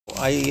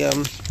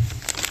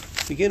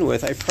begin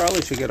with, I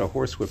probably should get a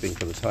horsewhipping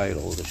for the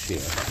title of the shir.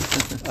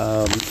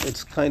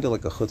 It's kind of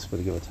like a chutzpah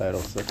to give a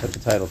title, so put the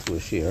title to a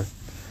shir.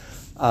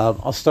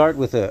 I'll start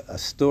with a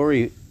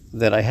story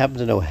that I happen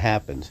to know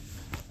happened.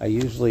 I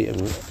usually am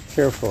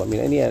careful. I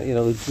mean,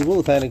 the rule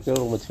of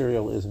anecdotal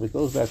material is if it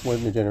goes back more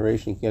than a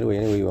generation, you can get away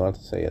any way you want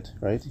to say it,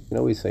 right? You can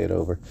always say it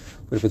over.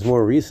 But if it's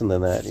more recent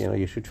than that,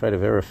 you should try to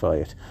verify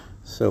it.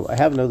 So I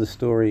have the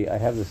story. I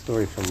have the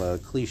story from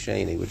Kli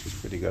Sheni, which is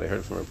pretty good. I heard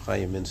it from Reb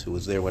Chaim Mintz, who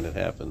was there when it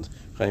happened.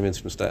 Chaim Mintz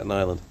from Staten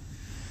Island.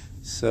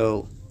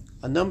 So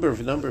a number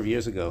of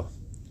years ago,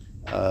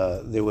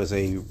 there was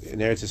in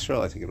Eretz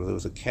Yisrael, I think there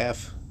was a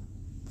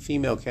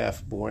female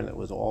calf born that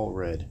was all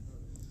red.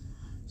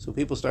 So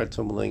people start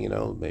tumbling,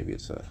 maybe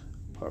it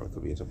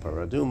could be a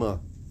paraduma,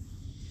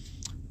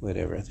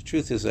 whatever. The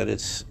truth is that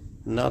it's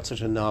not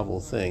such a novel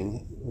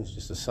thing. It's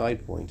just a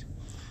side point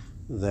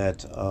that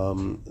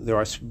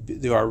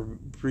there are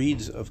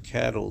breeds of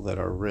cattle that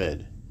are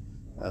red,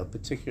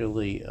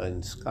 particularly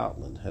in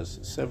Scotland, has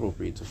several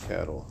breeds of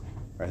cattle,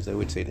 or as I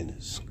would say it in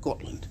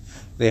Scotland.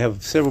 They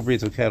have several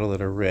breeds of cattle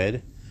that are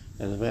red,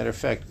 and as a matter of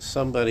fact,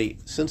 somebody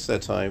since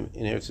that time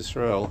in Eretz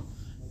Yisrael,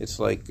 it's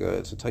like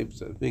it's a type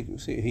of big.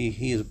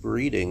 He is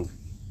breeding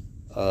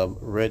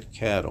red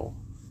cattle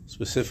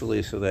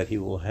specifically so that he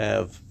will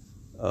have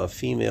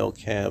female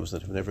calves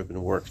that have never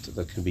been worked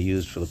that can be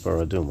used for the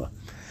paraduma.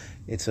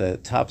 It's a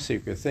top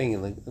secret thing,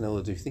 and in other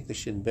words, if you think the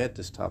Shin Bet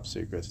is top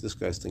secret, this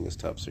guy's thing is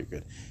top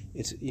secret.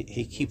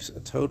 He keeps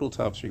a total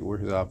top secret where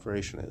his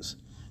operation is.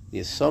 The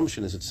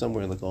assumption is it's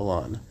somewhere in the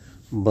Golan,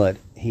 but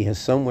he has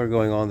somewhere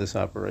going on this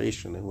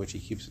operation in which he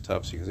keeps it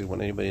top secret. He doesn't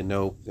want anybody to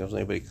know. He doesn't want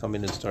anybody to come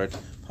in and start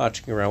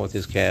potching around with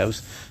his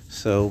calves.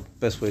 So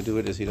best way to do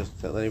it is he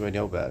doesn't let anybody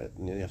know about it.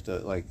 And you have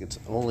to, it's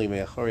only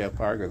Me'achori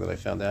Parga that I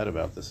found out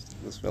about this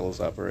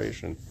fellow's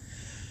operation.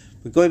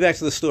 But going back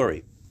to the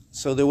story.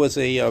 So there was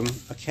a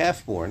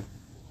calf born,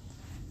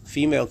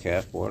 female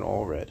calf born,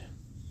 all red.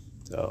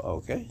 So,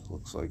 okay,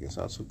 looks like it's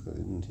not so good.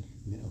 And,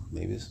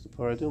 maybe this is the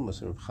paraduma.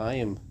 So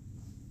Chaim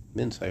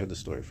Mintz, I heard the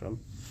story from.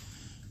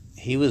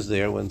 He was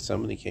there when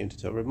somebody came to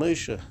tell Reb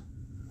Moshe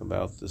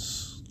about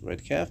this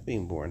red calf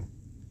being born.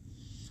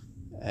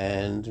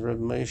 And Reb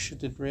Moshe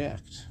did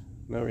react.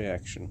 No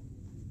reaction.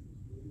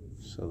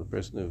 So the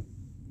person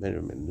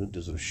who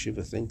does a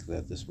Shiva think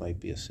that this might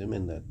be a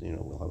siman that,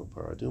 we'll have a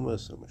paraduma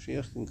so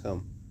Mashiach can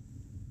come.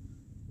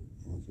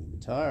 And we can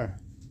bitar.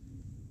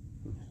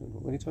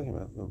 What are you talking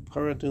about? The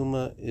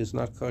paraduma is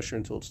not kosher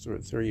until it's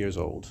 30 years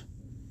old.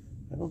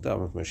 I don't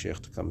doubt if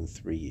Mashiach to come in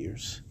 3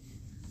 years.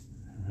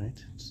 All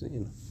right?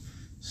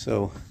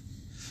 So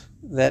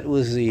that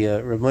was the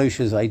Rav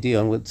Moshe's idea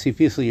on what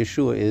Tzipis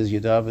Yeshua is.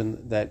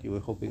 Yudavin that you were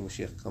hoping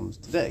Mashiach comes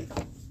today,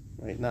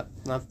 right? Not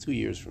 2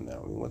 years from now.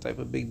 I mean, what type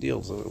of big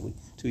deal? So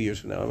 2 years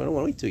from now, I don't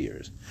want to wait 2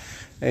 years.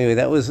 Anyway,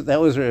 that was Rav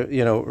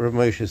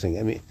Moshe's thing.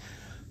 I mean,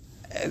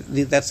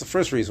 that's the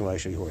first reason why I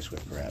should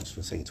horsewhip, perhaps,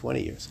 for saying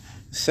 20 years.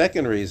 The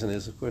second reason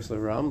is, of course, the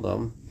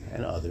Rambam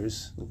and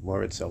others. The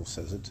Gemara itself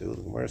says it too.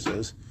 The Gemara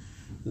says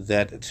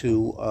that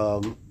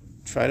to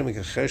try to make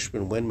a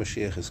cheshbon when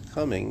Mashiach is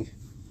coming,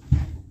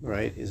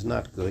 right, is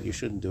not good. You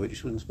shouldn't do it. You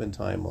shouldn't spend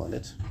time on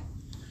it.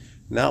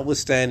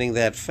 Notwithstanding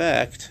that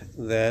fact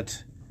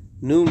that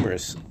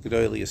numerous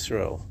Gedolei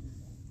Yisrael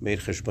made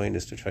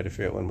cheshbonis to try to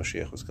figure out when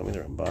Mashiach was coming.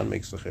 The Ramban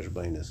makes the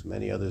cheshbonis.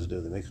 Many others do.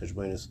 They make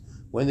cheshbonis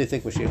when they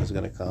think Mashiach is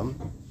going to come.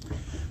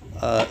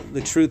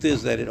 The truth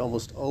is that it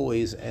almost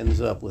always ends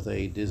up with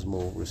a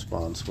dismal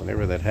response.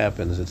 Whenever that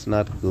happens, it's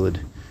not good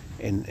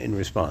in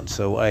response.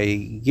 So I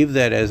give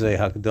that as a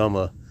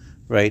hakdama,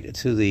 right,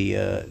 to the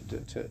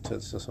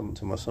to some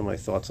of my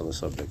thoughts on the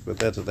subject. But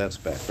that's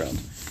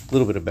background, a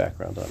little bit of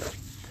background on it.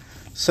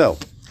 So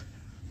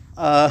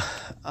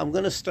I'm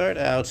going to start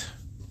out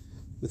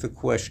with a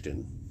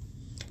question.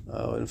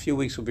 In a few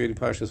weeks we'll be reading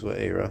Parshas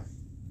Va'era,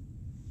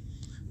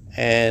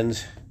 and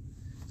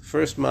the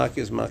first mak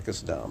is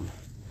Makas Dam.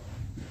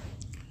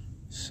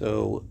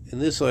 So in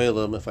this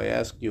olam, if I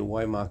ask you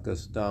why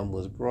Makas Dam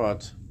was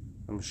brought,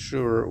 I'm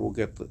sure we'll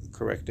get the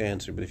correct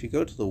answer. But if you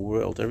go to the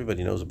world,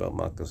 everybody knows about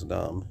Makas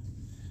Dam.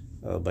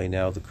 By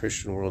now, the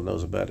Christian world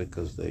knows about it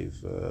because they've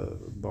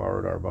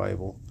borrowed our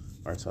Bible,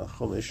 our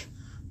Chumash.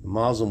 The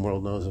Muslim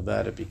world knows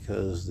about it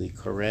because the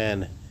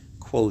Quran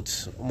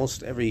quotes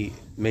almost every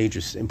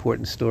major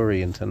important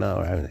story in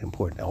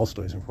Tanakh. All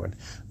stories are important.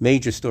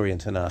 Major story in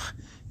Tanakh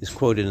is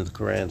quoted in the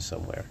Quran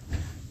somewhere.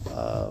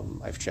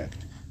 I've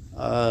checked.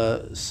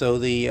 So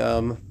they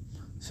all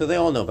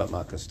know about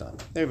Makas Dam.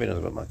 Everybody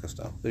knows about Makas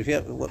Dam.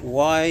 But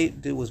why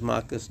was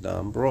Makas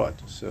Dam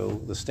brought? So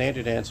the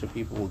standard answer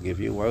people will give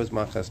you: why was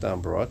Makas Dam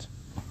brought?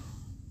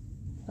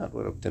 Not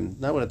what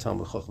a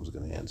Talmud Chacham is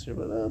going to answer,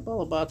 but a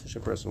Balabatish, a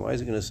person. Why is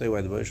he going to say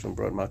why the Baruch Shalom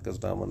brought Makas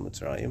Dam on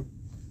Mitzrayim?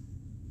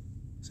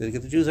 So to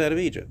get the Jews out of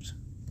Egypt.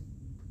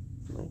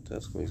 Right?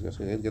 That's what he's going to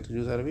say. To get the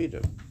Jews out of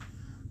Egypt.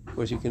 Of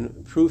course, you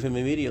can prove him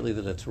immediately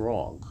that it's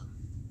wrong,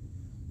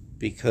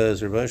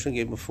 because Rebbe Shalom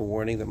gave him a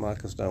forewarning that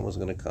Makas Dam was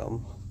going to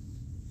come.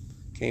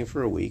 Came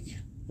for a week,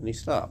 and he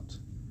stopped.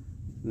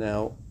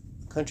 Now,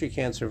 country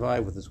can't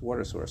survive with its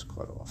water source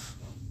cut off.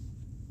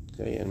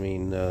 Okay, I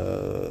mean,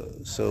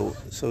 so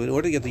in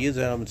order to get the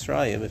Yidden out of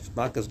Mitzrayim, if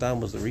Makas Dam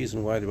was the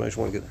reason why the Rosh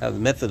wanted to have the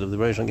method of the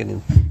Rosh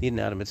getting Yidden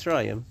out of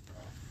Mitzrayim,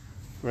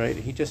 right?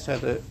 He just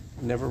had to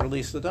never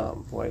release the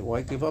Dam.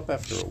 Why give up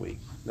after a week?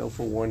 No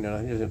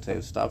forewarning. He was going to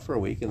say stop for a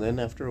week, and then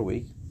after a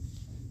week,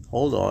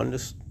 hold on,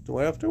 just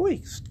wait after a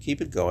week. Just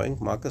keep it going.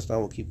 Makas Dam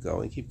will keep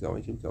going.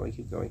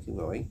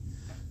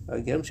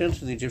 Get them chance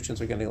to the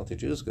Egyptians are going to let the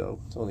Jews go.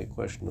 It's only a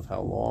question of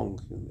how long,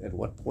 at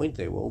what point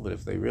they will. But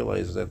if they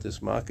realize that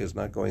this Makkah is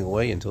not going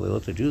away until they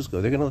let the Jews go,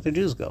 they're going to let the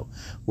Jews go.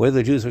 Whether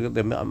the Jews are,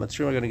 I'm not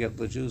sure, are going to get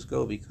the Jews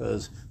go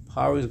because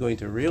Paro is going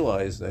to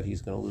realize that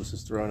he's going to lose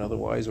his throne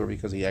otherwise, or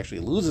because he actually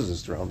loses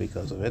his throne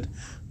because of it.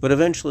 But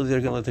eventually, they're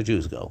going to let the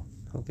Jews go.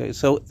 Okay,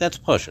 so that's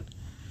Pashut.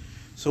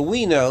 So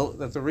we know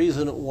that the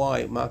reason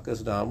why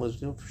Makkah's Dam was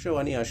to show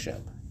Ani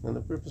Hashem, and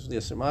the purpose of the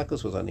Asher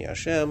Makkahs was Ani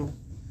Hashem.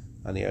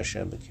 Ani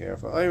Hashem b'ker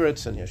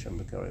v'ayretz, Ani Hashem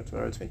b'ker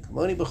v'ayretz,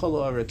 v'kamoni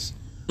b'chol ha'aretz.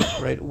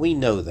 Right? We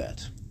know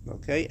that.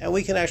 Okay? And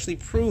we can actually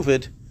prove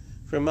it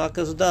from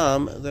Makas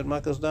Dam, that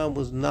Makas Dam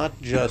was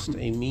not just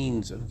a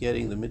means of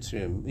getting the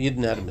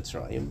Yidden out of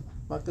Mitzrayim.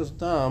 Makas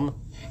Dam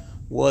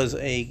was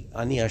a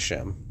Ani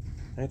Hashem.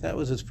 Right? That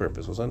was its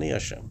purpose, was Ani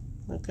Hashem.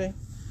 Okay?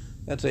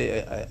 That's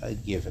a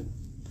given.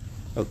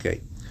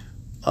 Okay.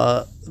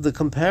 The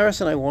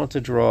comparison I want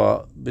to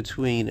draw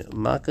between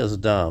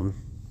Makas Dam,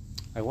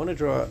 I want to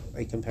draw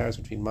a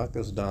comparison between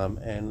Makas Dam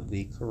and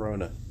the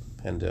corona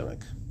pandemic.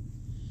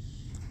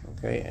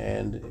 Okay,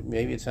 and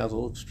maybe it sounds a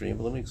little extreme,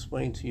 but let me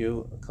explain to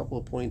you a couple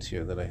of points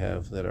here that I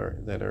have that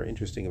are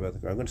interesting about the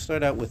corona. I'm going to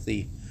start out with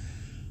the,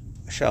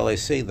 shall I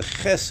say, the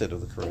chesed of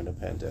the corona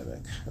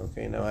pandemic.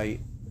 Okay, now I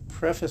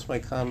preface my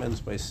comments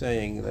by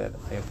saying that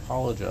I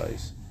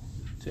apologize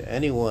to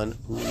anyone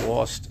who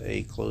lost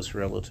a close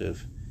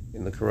relative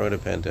in the corona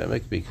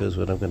pandemic, because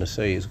what I'm going to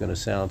say is going to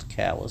sound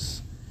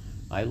callous.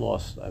 I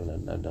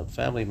know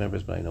family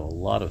members, but I know a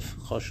lot of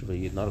Choshev,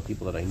 a lot of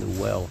people that I knew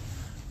well,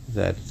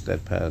 that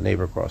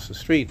neighbor across the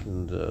street,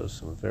 and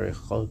some very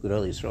good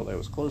early Israel that I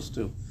was close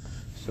to.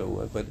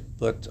 So, but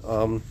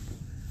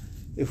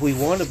if we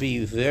want to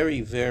be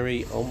very,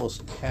 very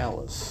almost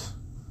callous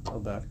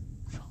about,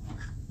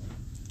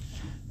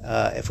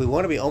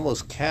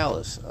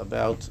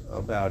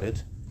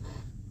 it,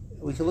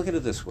 we can look at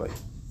it this way.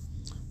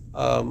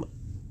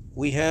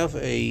 We have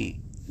a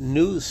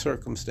new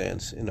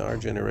circumstance in our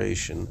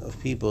generation of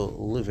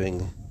people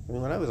living. I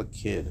mean, when I was a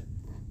kid,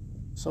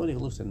 somebody who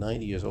lived to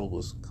 90 years old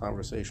was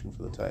conversation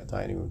for the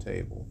dining room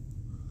table.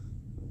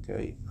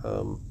 Okay,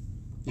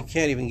 you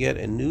can't even get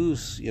a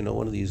news,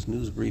 one of these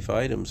news brief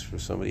items for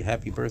somebody,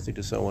 happy birthday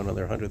to someone on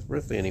their 100th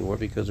birthday anymore,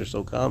 because they're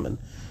so common,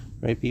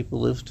 right? People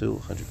live to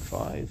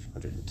 105,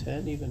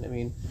 110 even. I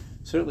mean,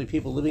 certainly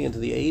people living into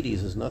the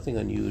 80s is nothing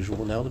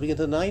unusual. Now living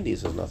into the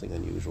 90s is nothing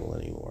unusual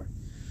anymore.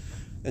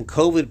 And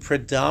COVID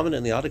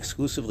predominantly, not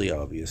exclusively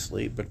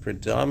obviously, but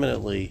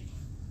predominantly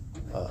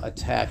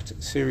attacked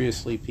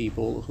seriously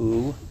people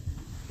who,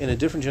 in a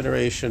different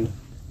generation,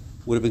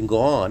 would have been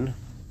gone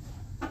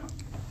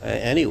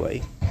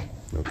anyway.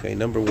 Okay,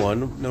 number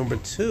one. Number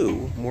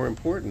two, more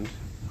important,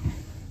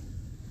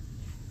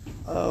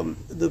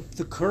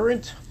 the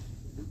current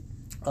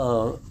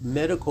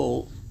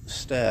medical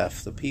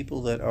staff, the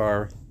people that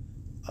are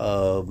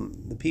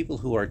the people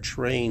who are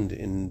trained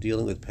in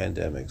dealing with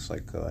pandemics,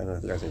 like I don't know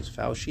if the guy's name is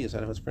Fauci, is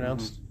that how it's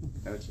pronounced?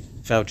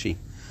 Fauci.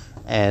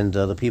 And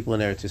the people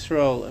in Eretz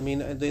Yisrael, I mean,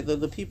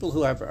 the people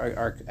who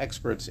are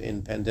experts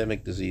in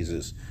pandemic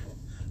diseases.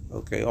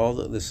 Okay, all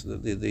this,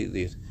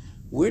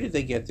 where did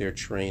they get their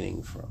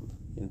training from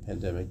in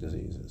pandemic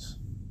diseases?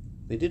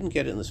 They didn't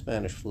get it in the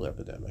Spanish flu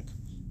epidemic,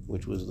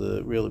 which was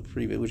the real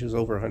previous, which is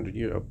over 100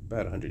 years,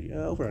 about 100 years,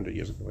 over 100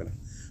 years ago.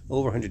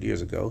 Over 100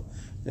 years ago.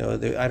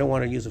 I don't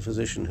want to use a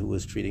physician who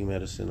was treating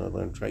medicine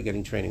or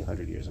getting training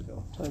 100 years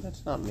ago. So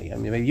that's not me. I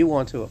mean, maybe you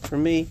want to. For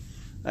me,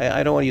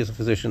 I don't want to use a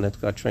physician that's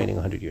got training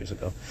 100 years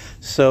ago.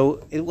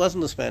 So it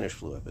wasn't the Spanish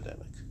flu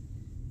epidemic.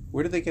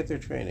 Where did they get their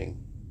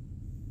training?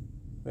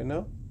 I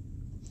know?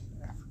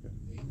 Africa.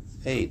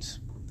 AIDS.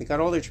 They got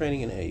all their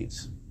training in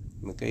AIDS.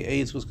 Okay,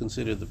 AIDS was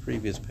considered the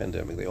previous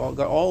pandemic.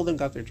 All of them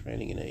got their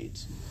training in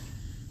AIDS.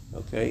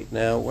 Okay,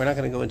 now we're not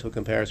going to go into a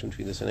comparison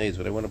between this and AIDS,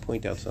 but I want to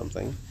point out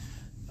something.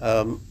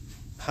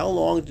 How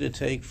long did it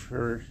take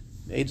for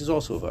AIDS is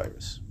also a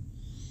virus?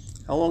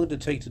 How long did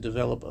it take to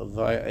develop a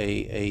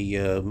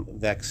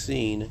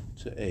vaccine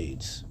to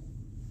AIDS?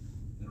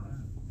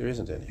 There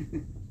isn't any.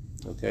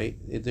 Okay,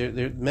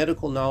 their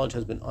medical knowledge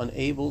has been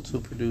unable to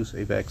produce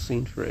a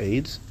vaccine for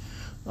AIDS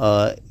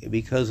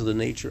because of the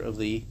nature of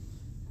the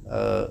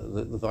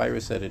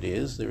virus that it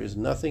is. There is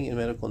nothing in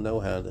medical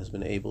know-how that has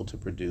been able to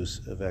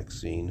produce a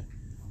vaccine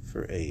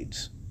for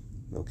AIDS.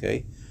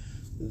 Okay?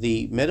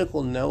 The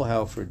medical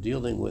know-how for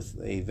dealing with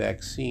a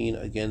vaccine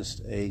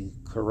against a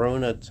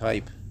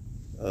corona-type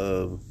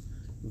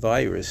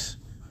virus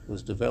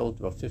was developed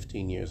about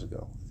 15 years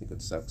ago. I think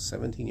it's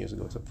 17 years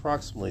ago. It's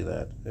approximately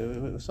that.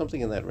 It was something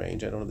in that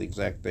range. I don't have the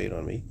exact date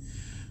on me.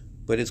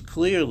 But it's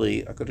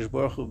clearly HaKadosh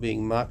Baruch Hu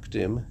being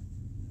makdim,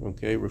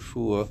 okay,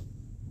 refuah,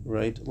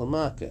 right,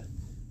 Lamaka.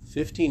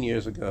 15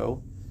 years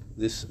ago,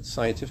 this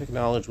scientific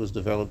knowledge was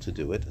developed to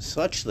do it,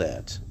 such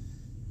that,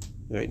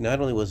 right, not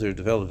only was there a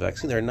developed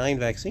vaccine, there are 9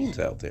 vaccines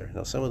out there.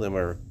 Now, some of them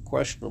are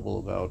questionable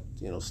about,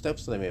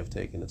 steps they may have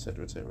taken, et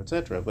cetera, et cetera, et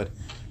cetera. But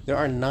there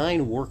are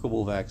 9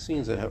 workable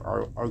vaccines that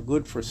are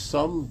good for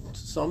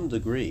some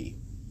degree.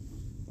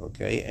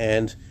 Okay,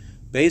 and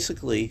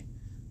basically,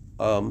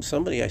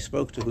 somebody I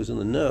spoke to who's in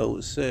the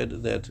know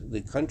said that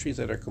the countries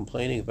that are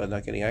complaining about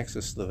not getting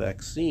access to the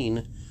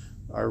vaccine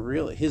are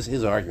really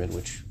his argument,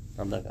 which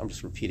I'm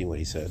just repeating what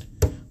he said,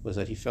 was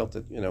that he felt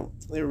that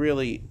they're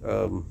really.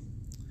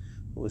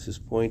 What was his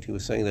point? He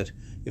was saying that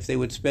if they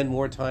would spend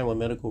more time on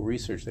medical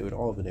research, they would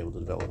all have been able to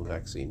develop a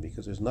vaccine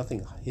because there's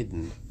nothing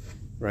hidden,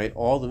 right?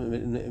 All the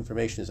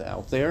information is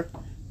out there,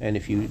 and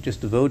if you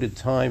just devoted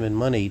time and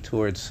money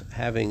towards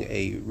having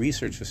a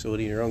research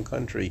facility in your own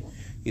country,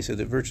 he said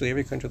that virtually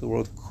every country of the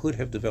world could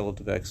have developed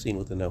a vaccine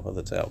with the know-how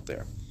that's out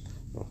there.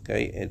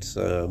 Okay, it's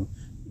so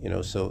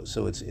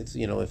it's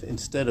if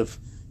instead of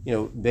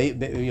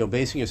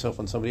basing yourself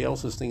on somebody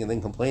else's thing and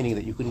then complaining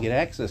that you couldn't get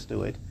access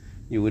to it,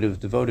 you would have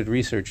devoted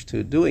research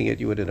to doing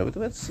it, you would have known. But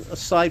that's a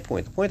side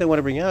point. The point I want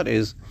to bring out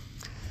is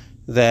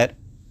that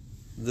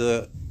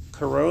the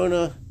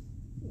coronavirus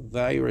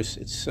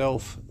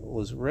itself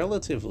was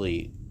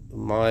relatively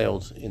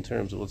mild in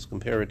terms of, let's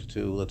compare it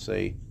to, let's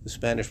say, the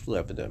Spanish flu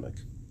epidemic,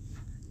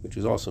 which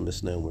was also a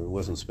misnomer. It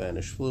wasn't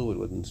Spanish flu. It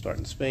didn't start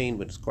in Spain,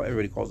 but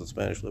everybody calls it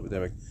Spanish flu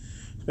epidemic.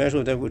 Spanish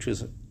flu epidemic, which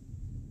was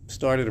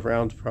started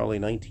around probably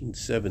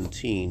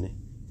 1917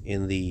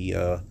 in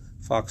the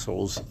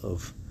foxholes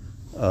of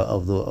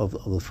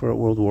the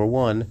World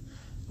War I,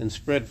 and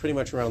spread pretty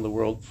much around the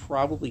world.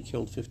 Probably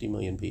killed 50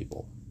 million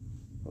people.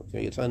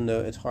 Okay,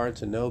 it's hard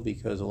to know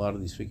because a lot of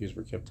these figures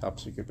were kept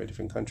top secret by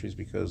different countries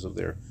because of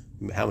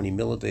how many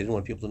military. They didn't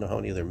want people to know how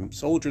many of their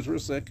soldiers were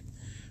sick,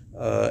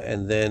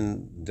 and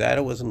then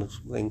data wasn't a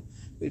thing.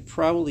 It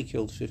probably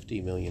killed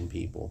 50 million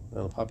people.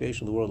 Now, the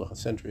population of the world a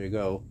century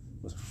ago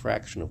was a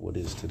fraction of what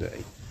is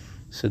today.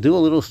 So do a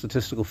little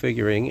statistical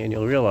figuring, and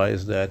you'll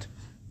realize that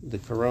the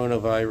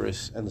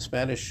coronavirus and the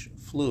Spanish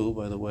flu,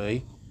 by the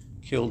way,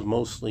 killed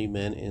mostly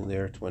men in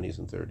their 20s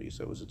and 30s.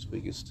 That was its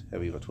biggest,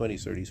 heavy, about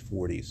 20s, 30s,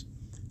 40s.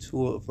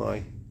 Two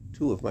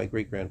of my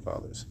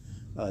great-grandfathers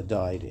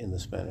died in the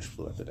Spanish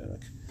flu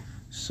epidemic.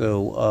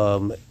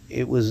 So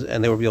it was,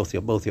 and they were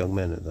both young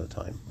men at the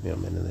time,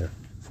 men in their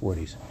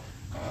 40s.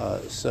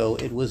 So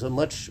it was a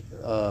much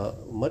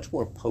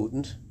more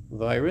potent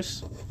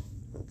virus.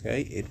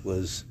 Okay,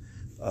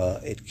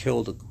 it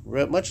killed a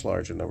much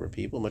larger number of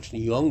people, much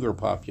younger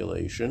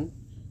population.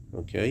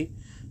 Okay,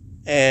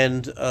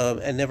 and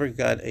never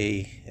got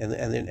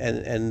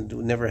and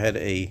never had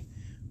a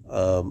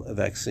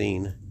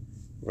vaccine,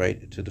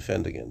 right, to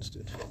defend against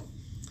it.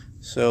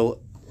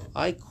 So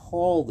I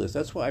call this.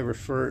 That's why I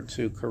refer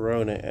to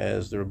Corona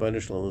as the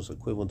Rabbanu Shalom's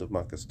equivalent of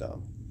Makas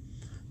Dam.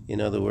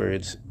 In other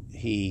words,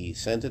 he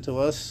sent it to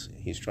us.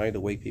 He's trying to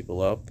wake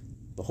people up,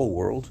 the whole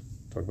world.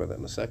 Talk about that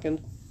in a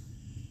second.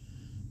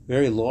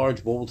 Very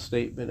large, bold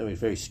statement. I mean,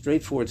 very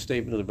straightforward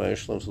statement of the Rabbanu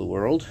Shalom to the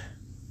world,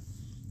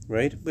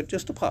 right? But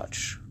just a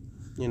potch.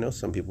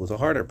 Some people it was a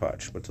harder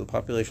potch, but to the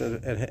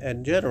population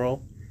in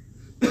general,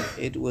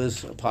 it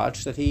was a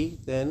potch that he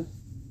then,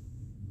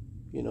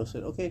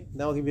 said, okay,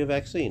 now I'll give you a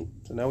vaccine.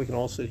 So now we can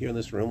all sit here in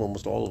this room,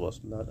 almost all of us.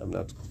 I'm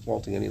not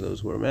faulting any of those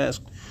who are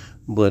masked,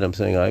 but I'm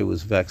saying I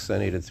was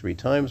vaccinated 3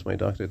 times. My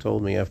doctor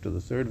told me after the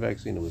 3rd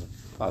vaccine it was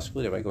a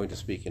possibility of I going to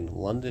speak in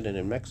London and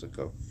in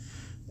Mexico.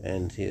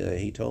 And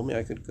he told me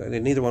I could go.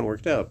 Neither one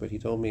worked out, but he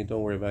told me,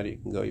 don't worry about it, you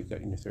can go. You've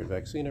got your 3rd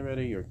vaccine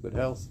already, you're in good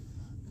health,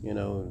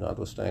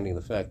 notwithstanding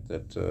the fact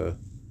that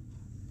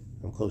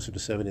I'm closer to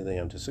 70 than I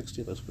am to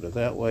 60, let's put it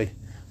that way.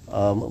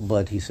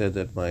 But he said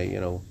that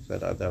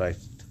that I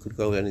could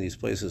go to any of these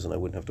places and I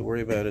wouldn't have to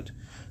worry about it.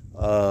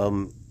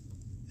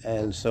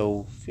 And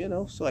so,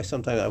 so I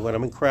sometimes, when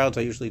I'm in crowds,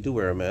 I usually do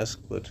wear a mask,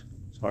 but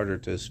it's harder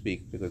to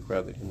speak to a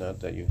crowd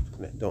that you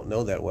don't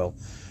know that well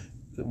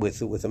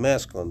with a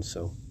mask on,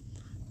 so.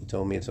 He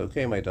told me it's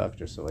okay, my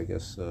doctor, so I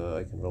guess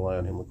I can rely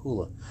on him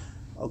Lakula.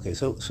 Okay,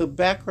 so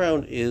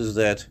background is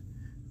that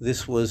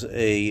this was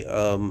a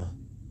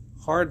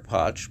hard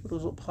potch, but it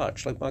was a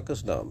potch, like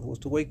Makas Dam. It was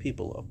to wake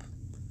people up.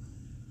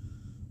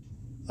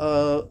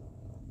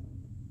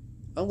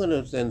 I'm going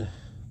to then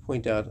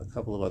point out a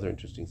couple of other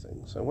interesting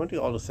things. I want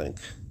you all to think.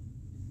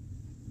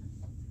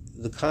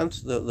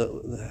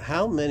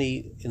 How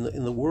many,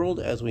 in the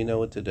world as we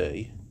know it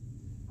today,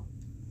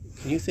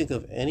 can you think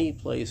of any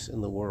place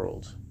in the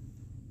world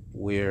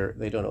where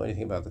they don't know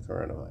anything about the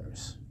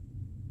coronavirus?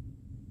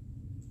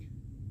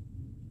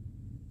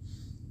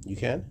 You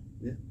can?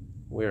 Yeah.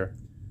 Where?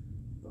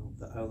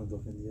 The island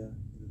of India.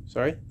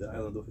 Sorry? The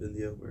island of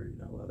India where you're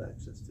not allowed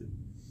access to.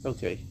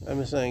 Okay.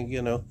 I'm saying,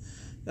 the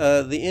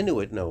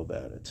Inuit know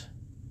about it.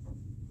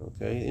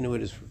 Okay?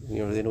 Inuit is, the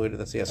Inuit,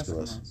 that's the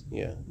Eskimos.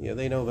 Yeah,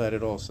 they know about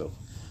it also.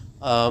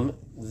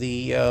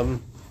 The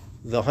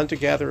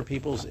hunter-gatherer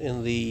peoples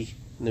in the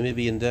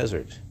Namibian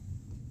desert,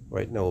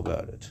 right, know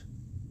about it.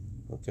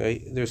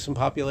 Okay, there's some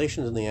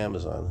populations in the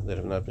Amazon that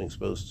have not been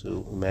exposed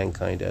to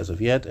mankind as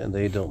of yet, and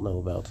they don't know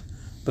about.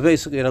 But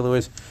basically, in other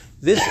words,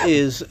 this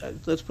is,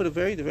 let's put it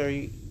very,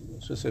 very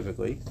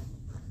specifically,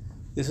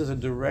 this is a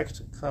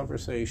direct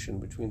conversation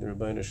between the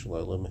Ribbono Shel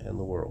Olam and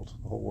the world,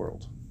 the whole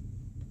world.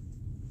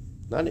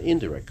 Not an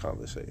indirect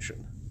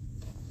conversation.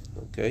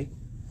 Okay?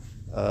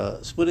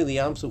 Splitting the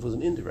Yam Suf was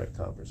an indirect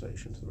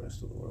conversation to the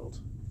rest of the world.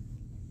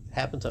 It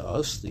happened to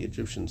us, the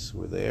Egyptians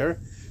were there,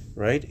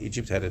 right?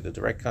 Egypt had a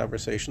direct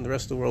conversation. The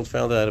rest of the world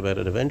found out about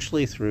it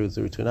eventually through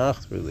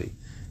Tanakh, through the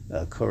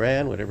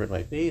Quran, whatever it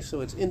might be.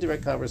 So it's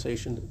indirect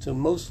conversation to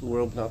most of the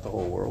world, not the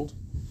whole world.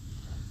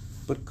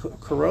 But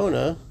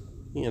Corona,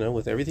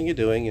 with everything you're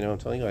doing, I'm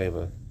telling you, I have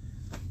a,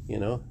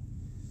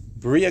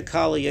 Bria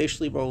Kala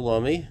Yeshli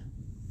Bolami,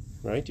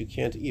 right? You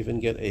can't even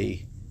get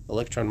a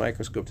electron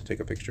microscope to take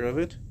a picture of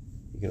it.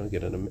 You can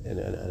get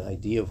an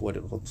idea of what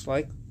it looks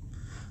like.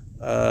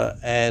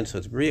 And so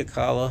it's Bria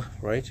Kala,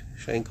 right?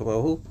 Shein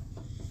Kamohu,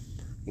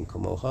 in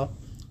Kamoha.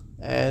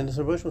 And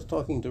so Bush was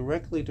talking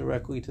directly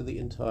to the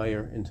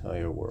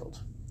entire world.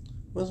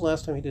 When's the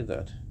last time he did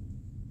that?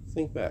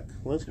 Think back.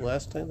 When's the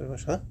last time the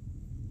Rosh?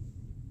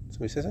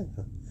 Somebody say something?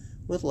 Huh?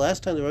 When's the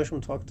last time the Rosh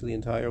talked to the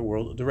entire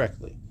world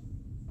directly?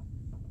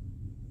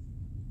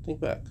 Think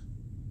back.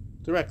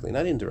 Directly,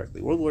 not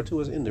indirectly. World War II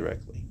was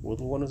indirectly.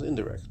 World War I was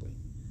indirectly.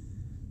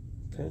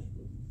 Okay.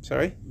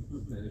 Sorry?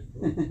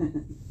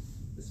 The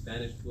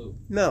Spanish flu.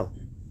 No,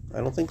 I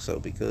don't think so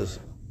because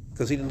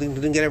he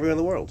didn't get everywhere in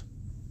the world.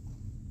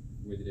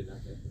 Where did it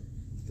not get there?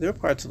 There are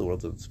parts of the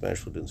world that the Spanish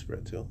flu didn't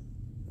spread to.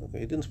 Okay,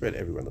 it didn't spread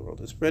everywhere in the world.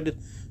 It spread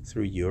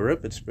through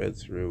Europe. It spread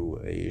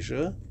through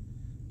Asia.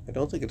 I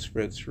don't think it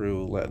spread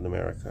through Latin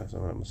America, if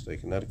I'm not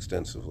mistaken. Not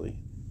extensively.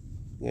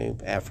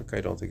 Africa,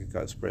 I don't think it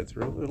got spread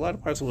through. A lot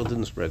of parts of the world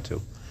didn't spread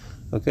to.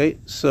 Okay,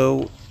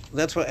 so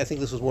that's why I think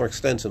this was more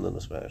extensive than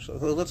the Spanish. So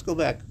let's go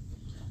back.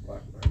 Why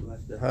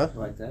like that? Huh?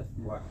 Like that?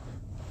 Why?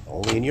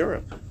 Only in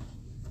Europe.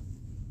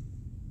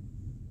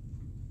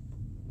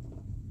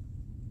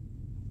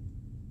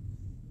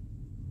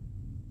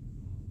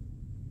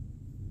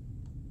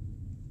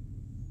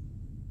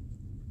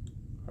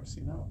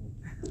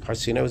 Har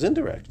Sinai was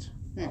indirect.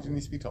 Yeah, didn't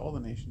he speak to all the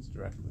nations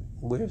directly?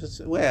 Where's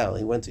it? Well,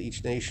 he went to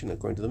each nation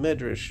according to the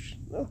Medrash.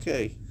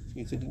 Okay,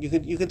 you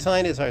could tie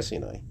it as Har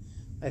Sinai.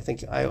 I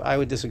think I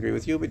would disagree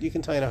with you, but you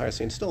can tie in a Har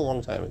Sinai. It's still a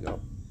long time ago.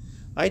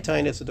 I tie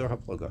in it's a Dor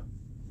HaPlaga.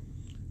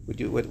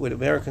 What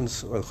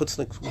Americans or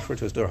Chutznik refer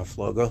to as Dor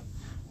HaPlaga,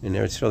 in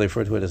Eretz Yisrael they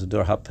refer to it as a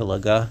Dor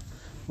HaPelaga,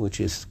 which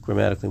is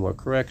grammatically more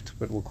correct,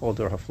 but we'll call it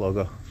Dor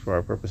HaPlaga for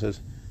our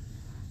purposes.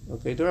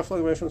 Okay, Dor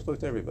HaPlaga Hashem spoke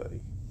to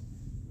everybody.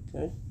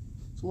 Okay,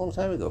 it's a long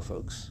time ago,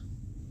 folks.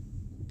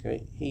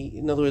 Okay,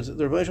 in other words,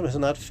 the Rebbe Hashem has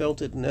not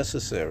felt it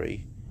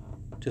necessary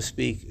to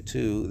speak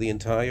to the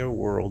entire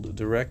world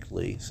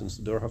directly since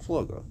the Dor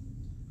HaPlaga.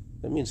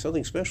 That means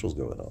something special is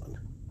going on.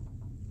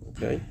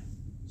 Okay,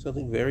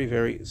 something very,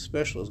 very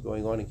special is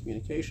going on in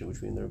communication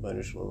between the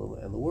Ribbono Shel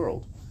Olam and the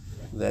world,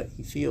 that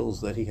he feels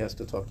that he has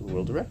to talk to the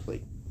world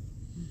directly.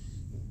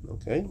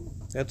 Okay,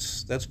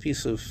 that's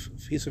piece of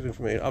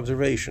information,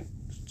 observation,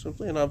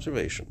 simply an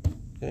observation.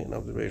 Okay, an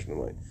observation of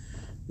mine.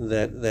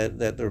 That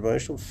the Ribbono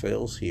Shel Olam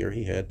fails here.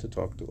 He had to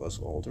talk to us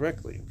all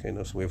directly. Okay,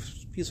 now so we have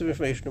piece of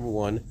information number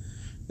one,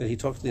 that he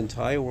talked to the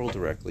entire world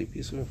directly.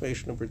 Piece of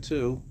information number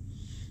two,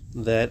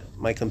 that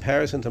my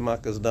comparison to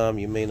Makkah's Dam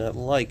you may not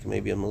like.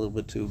 Maybe I'm a little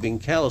bit too being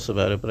callous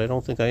about it, but I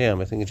don't think I am.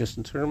 I think it's just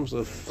in terms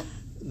of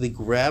the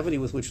gravity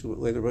with which the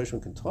way the Ribbono Shel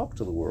Olam can talk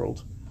to the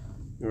world.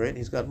 Right,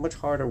 he's got much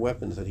harder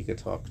weapons that he could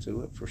talk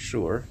to for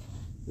sure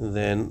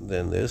than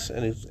this,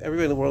 and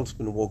everybody in the world's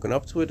been woken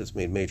up to it. It's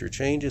made major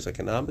changes,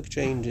 economic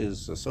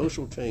changes,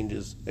 social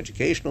changes,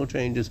 educational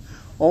changes.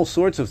 All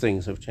sorts of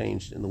things have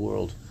changed in the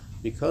world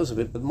because of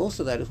it, but most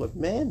of that is what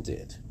man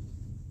did.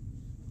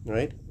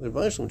 Right? The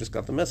Ribbono Shel Olam just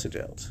got the message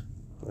out.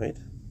 Right?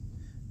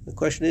 The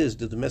question is,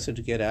 did the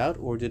message get out,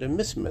 or did a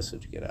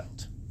mismessage get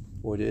out?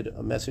 Or did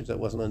a message that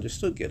wasn't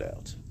understood get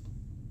out?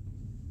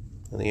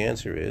 And the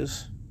answer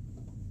is,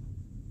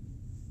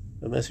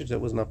 a message that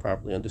was not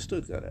properly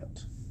understood got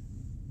out.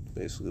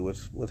 Basically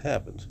what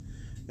happened.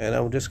 And I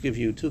will just give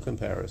you two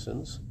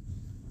comparisons.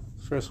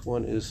 The first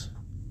one is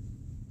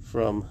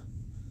from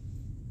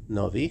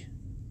Navi.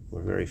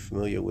 We're very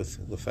familiar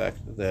with the fact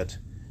that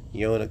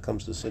Yonah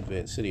comes to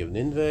the city of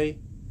Nineveh.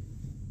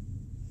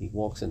 He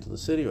walks into the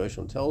city.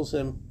 Hashem tells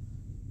him,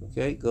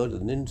 okay, go to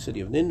the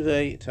city of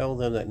Nineveh, tell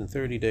them that in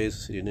 30 days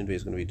the city of Nineveh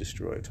is going to be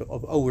destroyed,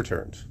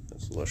 overturned.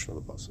 That's the lashon of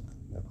the pasuk.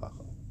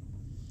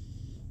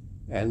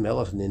 And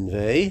Melech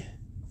Nineveh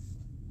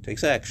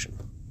takes action.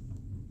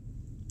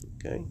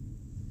 Okay?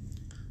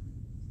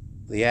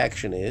 The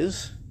action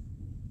is,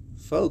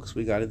 folks,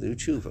 we got to do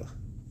tshuva.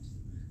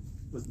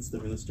 Wasn't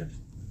stimulus check?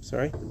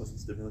 Sorry? It wasn't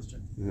stimulus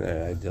check? No,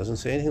 it doesn't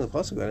say anything in the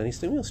pasuk about any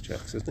stimulus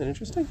checks. Isn't it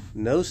interesting?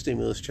 No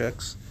stimulus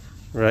checks,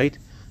 right?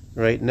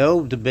 Right?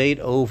 No debate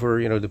over,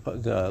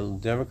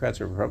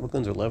 Democrats or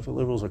Republicans or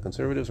liberals or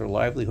conservatives or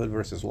livelihood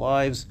versus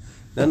lives.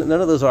 None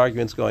of those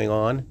arguments going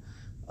on.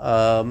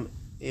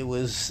 It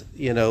was,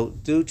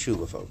 do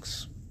tshuva,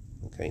 folks.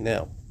 Okay,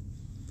 now,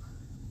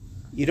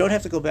 You don't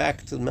have to go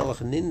back to the Melech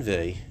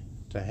Ninveh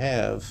to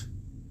have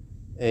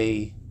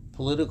a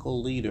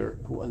political leader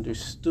who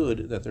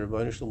understood that the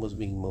Rebbeinu Shalom was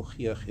being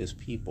mochiach his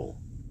people.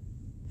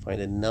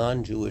 Find a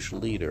non-Jewish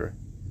leader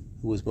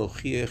who was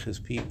mochiach his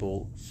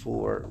people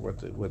for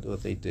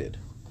what they did.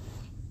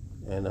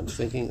 And I'm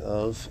thinking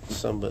of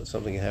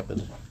something that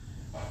happened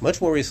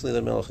much more recently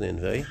than Melech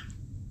Ninveh.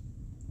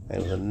 And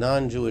it was a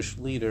non-Jewish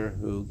leader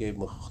who gave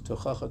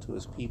tochacha to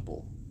his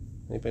people.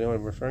 Anybody know what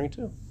I'm referring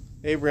to?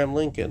 Abraham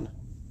Lincoln,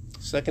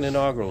 second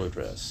inaugural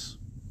address.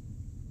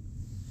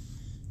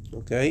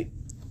 Okay?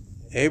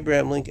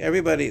 Abraham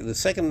Lincoln, the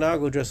second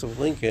inaugural address of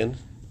Lincoln,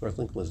 of course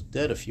Lincoln was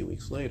dead a few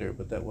weeks later,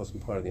 but that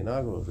wasn't part of the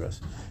inaugural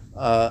address.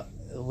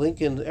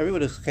 Lincoln,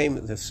 everybody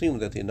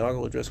assumed that the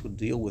inaugural address would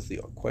deal with the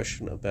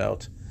question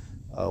about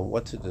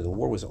what to do. The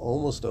war was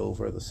almost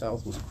over, the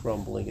South was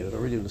crumbling,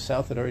 the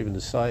South had already been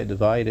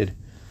divided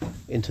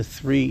into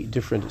three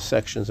different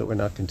sections that were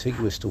not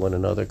contiguous to one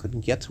another,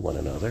 couldn't get to one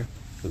another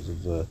because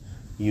of the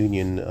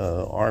Union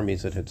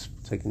armies that had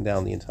taken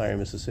down the entire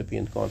Mississippi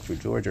and gone through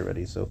Georgia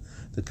already. So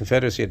the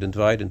Confederacy had been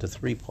divided into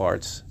three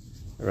parts,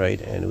 right?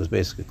 And it was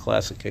basically a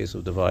classic case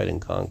of divide and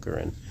conquer,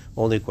 and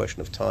only a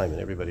question of time. And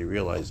everybody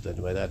realized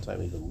that by that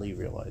time, even Lee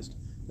realized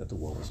that the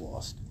war was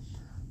lost.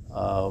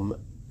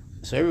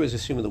 So everybody's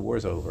assuming the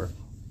war's over,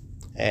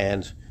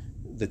 and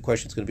the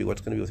question is going to be what's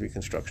going to be with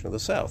Reconstruction of the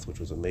South, which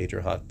was a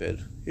major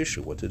hotbed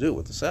issue. What to do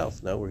with the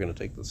South? Now we're going to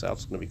take the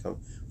South's going to become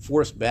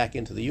forced back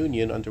into the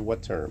Union under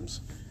what terms?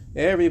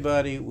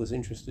 Everybody was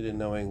interested in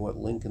knowing what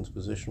Lincoln's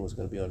position was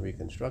going to be on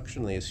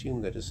Reconstruction. They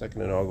assumed that his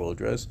second inaugural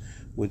address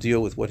would deal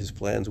with what his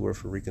plans were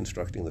for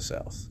reconstructing the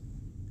South.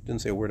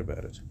 Didn't say a word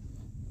about it.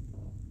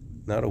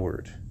 Not a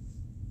word.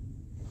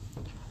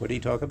 What did he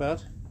talk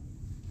about?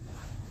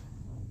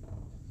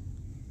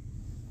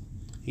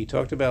 He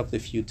talked about the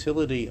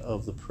futility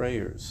of the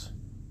prayers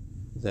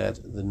that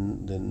the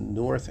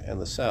North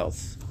and the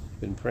South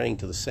have been praying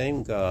to the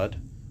same God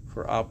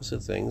for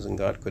opposite things, and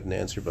God couldn't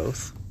answer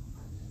both.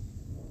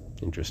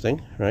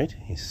 Interesting, right?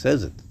 He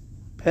says it.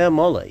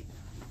 Pamole,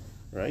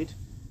 right?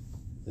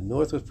 The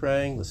North was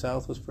praying, the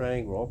South was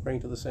praying, we're all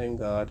praying to the same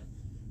God.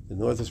 The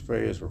North's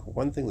prayers were for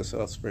one thing, the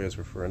South's prayers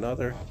were for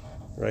another,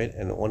 right?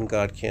 And one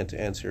God can't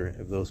answer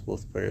those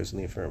both prayers in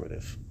the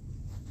affirmative.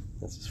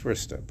 That's his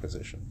first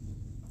position.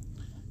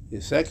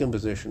 His second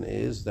position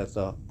is that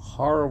the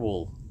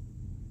horrible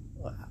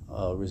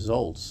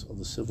results of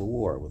the Civil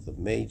War, with a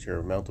major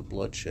amount of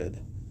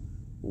bloodshed,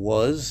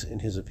 was, in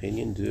his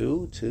opinion,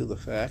 due to the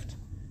fact,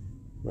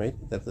 right,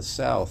 that the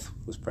South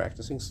was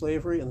practicing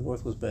slavery and the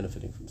North was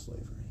benefiting from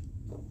slavery.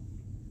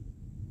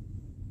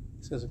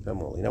 He says it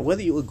Pemoli. Now,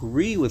 whether you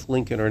agree with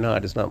Lincoln or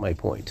not is not my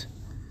point.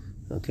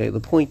 Okay, the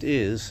point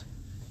is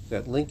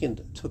that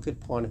Lincoln took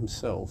it upon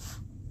himself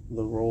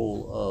the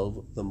role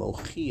of the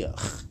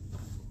mochiach.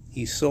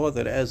 He saw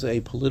that as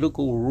a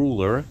political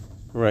ruler,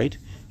 right,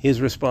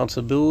 his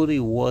responsibility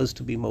was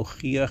to be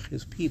mochiach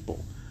his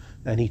people.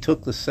 And he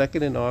took the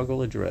second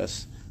inaugural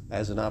address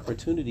as an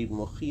opportunity to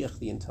mochiach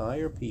the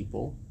entire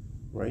people,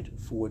 right,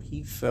 for what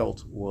he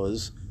felt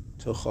was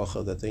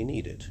tochacha that they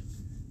needed.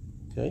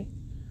 Okay?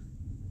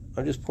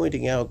 I'm just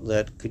pointing out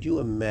that, could you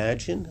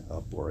imagine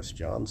Boris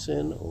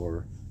Johnson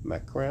or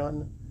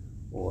Macron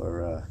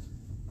or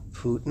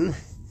Putin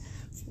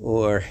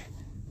or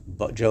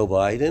Joe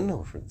Biden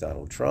or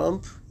Donald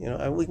Trump? You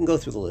know, we can go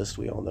through the list.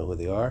 We all know who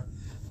they are,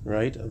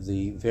 right? Of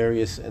the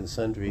various and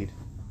sundry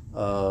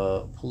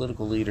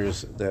political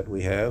leaders that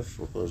we have,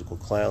 or political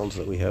clowns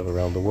that we have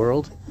around the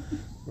world,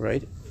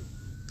 right?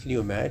 Can you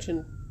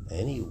imagine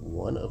any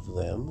one of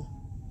them,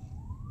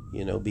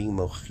 you know, being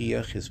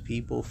mochiach his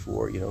people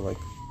for, you know, like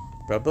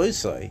Rabbi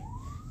say,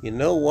 you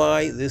know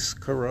why this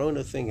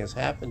corona thing has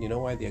happened? You know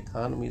why the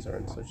economies are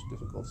in such a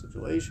difficult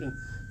situation?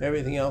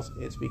 Everything else,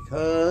 it's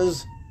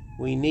because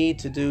we need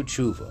to do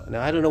tshuva.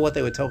 Now, I don't know what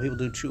they would tell people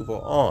to do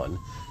tshuva on.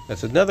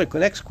 That's another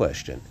next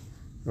question,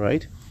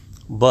 right?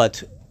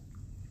 But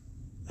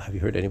have you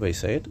heard anybody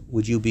say it?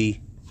 Would you be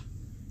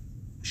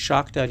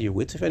shocked out of your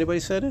wits if anybody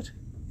said it?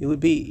 It would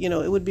be, you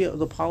know, it would be,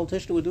 the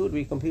politician who would do it would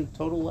be a complete,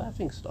 total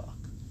laughingstock.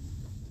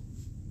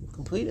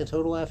 Complete and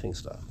total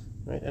laughingstock,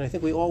 right? And I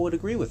think we all would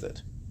agree with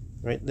it,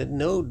 right? That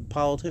no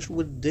politician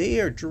would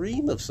dare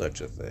dream of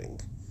such a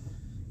thing,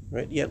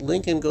 right? Yet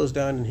Lincoln goes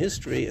down in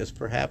history as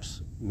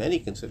perhaps many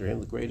consider him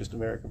the greatest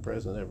American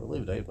president ever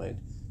lived. I have my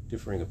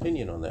differing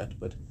opinion on that,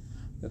 but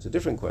that's a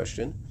different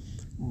question.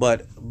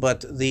 But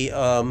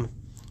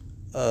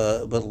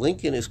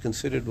Lincoln is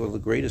considered one of the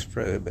greatest.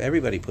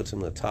 Everybody puts him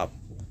in the top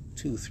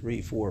 2,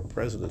 3, 4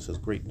 presidents as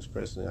greatest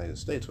president of the United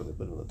States, whether they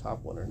put him in the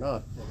top one or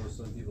not. Well, there's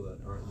some people that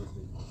aren't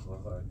listening to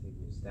Halacha are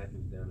taking his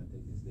statues down and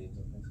taking his names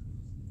off high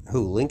schools.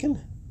 Who,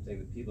 Lincoln? Saying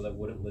the people that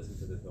wouldn't listen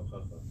to the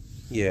Halacha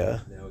Yeah.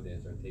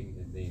 nowadays are taking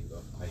his names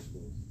off high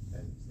schools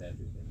and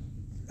statues down.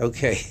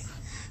 Okay.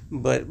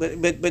 But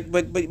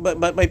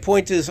my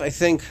point is, I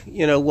think,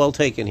 you know, well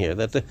taken here,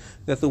 that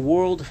the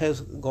world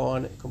has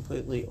gone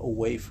completely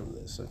away from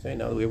this. Okay,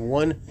 now we have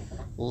one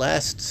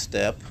last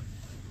step,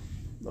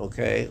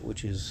 okay,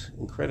 which is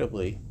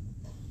incredibly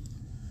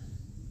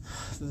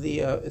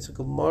it's a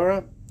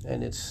Gemara,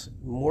 and it's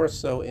more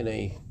so in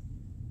a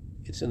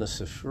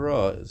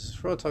Sifra.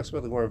 Sifra talks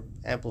about the Gemara,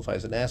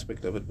 amplifies an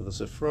aspect of it, but the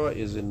Sifra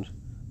is in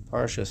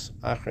Parshas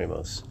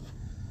Achremos,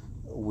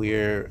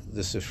 where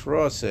the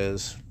Sifra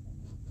says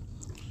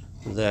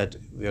that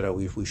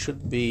we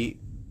should be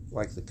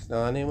like the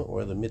Knanim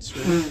or the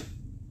Mitzvahs,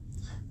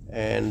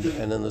 and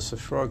then the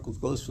Sifra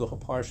goes through the whole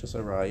Parshas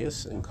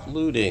Arayos,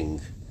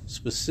 including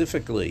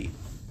specifically,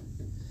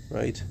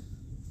 right?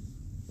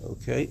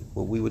 Okay,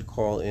 what we would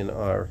call in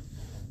our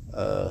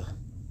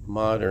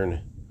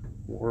modern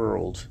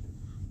world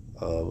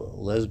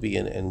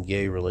lesbian and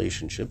gay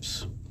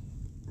relationships.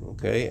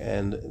 Okay,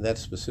 and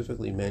that's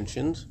specifically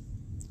mentioned.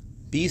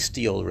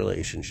 Bestial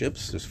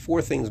relationships. There's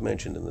 4 things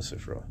mentioned in the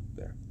Sifra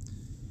there.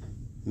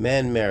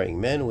 Men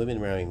marrying men,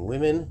 women marrying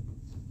women,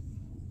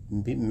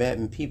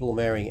 people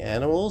marrying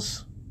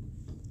animals,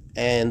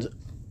 and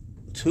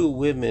 2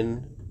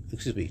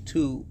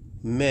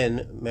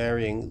 men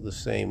marrying the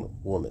same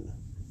woman.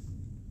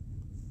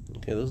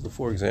 Okay, those are the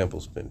 4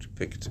 examples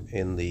picked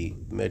in the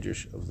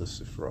Medrash of the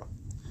Sifra.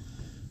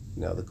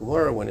 Now, the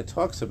Gemara, when it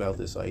talks about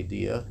this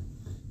idea,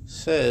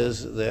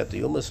 says that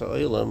the Umas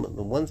Ha'olam,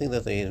 the one thing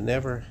that they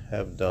never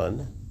have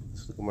done,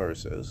 as the Gemara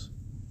says,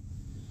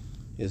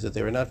 is that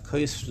they were not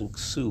kais and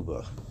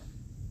ksuba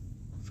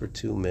for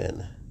 2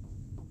 men.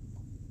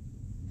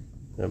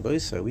 Now,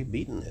 Boisa, we've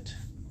beaten it,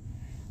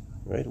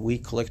 right? We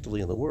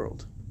collectively in the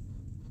world.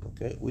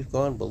 Okay, we've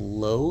gone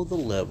below the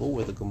level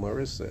where the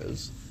Gemara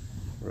says,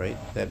 right,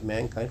 that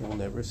mankind will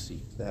never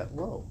seek that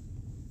low.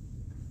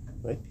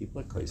 Right?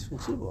 People are kais and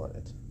ksuba on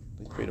it.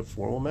 They create a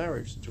formal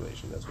marriage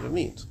situation. That's what it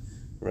means.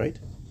 Right?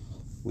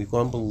 We've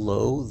gone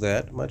below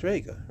that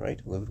madrega,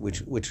 right?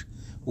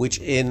 Which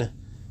in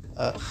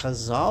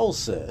Chazal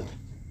said,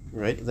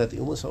 right, that the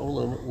Umas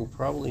Ha'olam will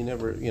probably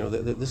never,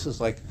 this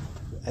is like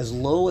as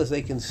low as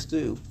they can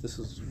stoop. This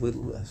is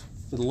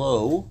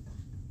low,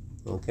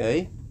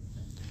 okay?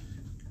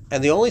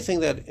 And the only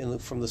thing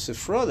that from the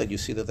Sifra that you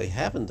see that they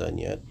haven't done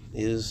yet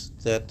is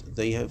that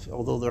they have,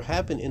 although there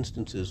have been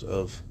instances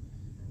of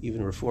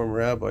even Reform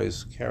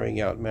rabbis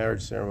carrying out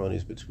marriage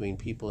ceremonies between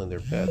people and their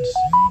pets,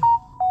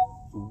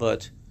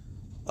 but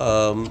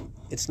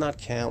it's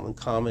not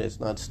common, it's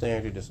not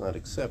standard, it's not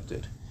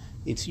accepted.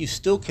 You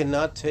still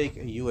cannot take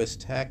a U.S.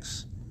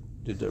 tax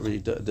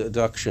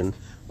deduction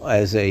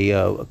as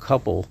a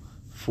couple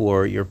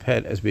for your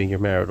pet as being your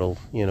marital,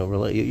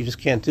 you just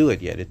can't do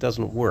it yet. It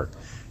doesn't work.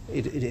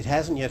 It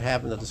hasn't yet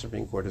happened that the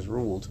Supreme Court has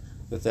ruled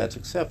that that's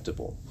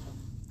acceptable.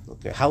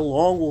 Okay, how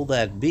long will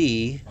that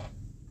be?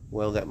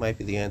 Well, that might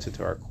be the answer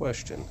to our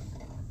question.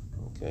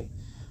 Okay,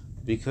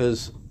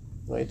 because,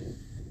 right,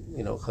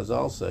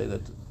 Chazal say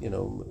that, when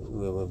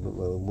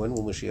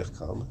will Mashiach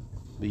come?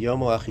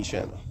 B'yomo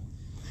achishena.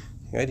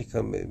 Right, he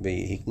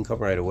can come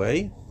right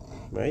away,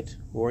 right,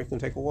 or he can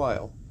take a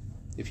while.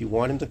 If you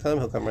want him to come,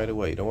 he'll come right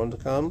away. You don't want him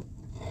to come,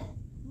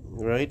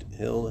 right,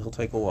 he'll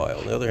take a while.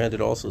 On the other hand,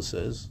 it also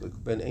says,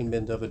 Ben Ein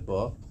Ben David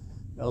Ba,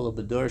 Ela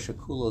B'dor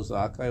Shekulo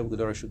Zakai,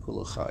 B'dor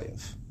Shekulo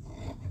Chayev.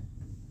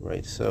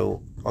 Right,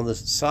 so on the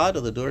side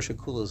of the Dor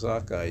Shekulo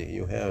Zakai,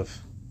 you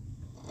have,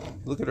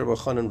 look at Rabbi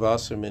Chanan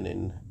Wasserman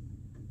in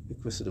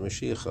Ikvus de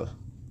Mashiach,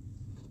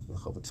 the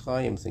Chofetz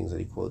Chaim things that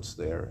he quotes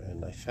there,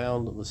 and I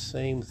found the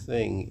same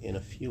thing in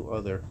a few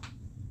other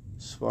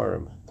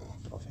Svarim.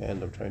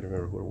 Offhand, I'm trying to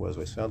remember who it was.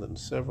 I found it in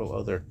several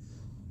other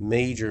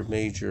major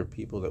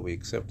people that we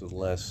accepted the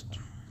last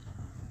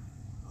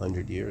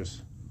 100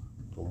 years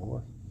or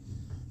more.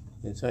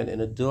 It's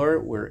in a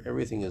door where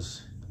everything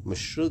is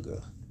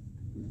Meshuga.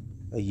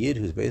 A Yid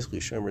who's basically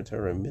Shomer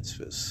Torah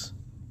mitzvahs,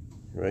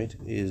 right,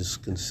 is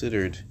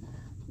considered,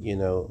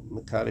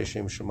 Mekadesh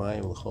Shem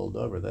Shemayim L'chol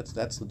Dover. That's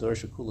the Dor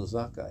Shekulo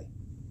Zakai,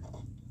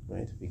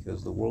 right?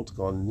 Because the world's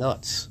gone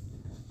nuts,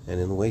 and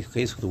in the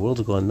case of the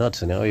world's gone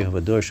nuts, and now you have a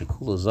Dor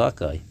Shekulo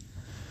Zakai.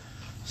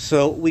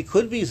 So we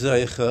could be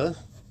Zeicha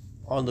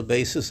on the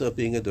basis of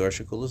being a Dor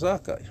Shekulo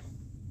Zakai.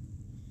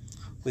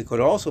 We could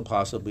also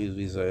possibly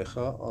be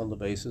Zeicha on the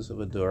basis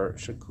of a Dor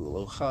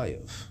Shekulo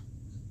Chayev,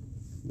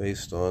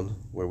 based on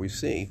where we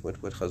see what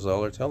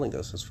Chazal are telling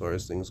us as far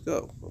as things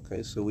go.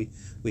 Okay, so we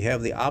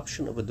have the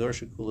option of a Dor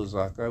Shekulo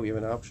Zakai, we have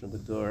an option of a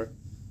Dor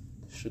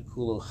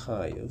Shekulo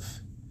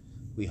Chayev.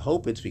 We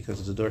hope it's because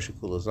it's a Dor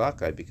Shekulo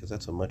Zakai, because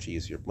that's a much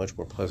easier, much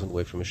more pleasant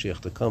way for Mashiach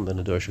to come than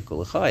a Dor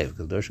Shekulo Chayev,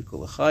 because Dor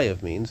Shekulo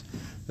Chayev means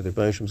that the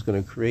Rebbeinu Shalom is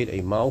going to create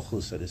a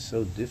Malchus that is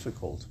so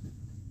difficult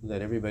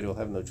that everybody will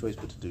have no choice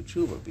but to do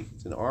tshuva.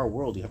 Because in our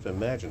world, you have to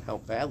imagine how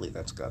badly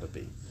that's got to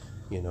be.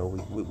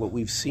 What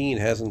we've seen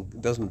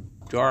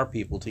doesn't jar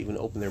people to even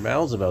open their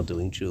mouths about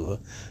doing tshuva.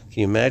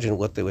 Can you imagine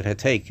what they would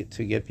take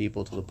to get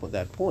people to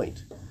that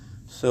point?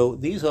 So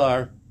these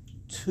are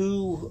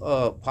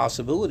 2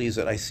 possibilities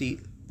that I see,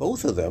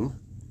 both of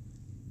them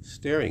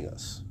staring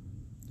us.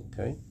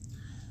 Okay,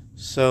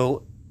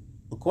 so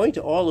according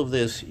to all of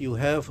this, you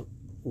have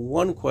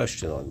one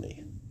question on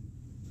me,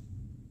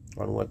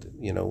 on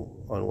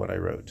what I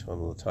wrote,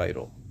 on the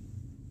title.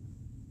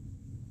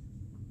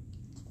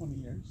 20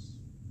 years.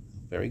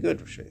 Very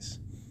good, Rashes.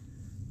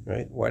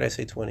 Right? Why did I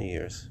say 20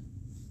 years?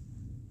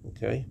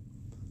 Okay?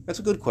 That's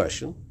a good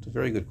question. It's a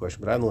very good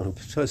question, but I'm the one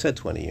who said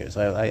 20 years.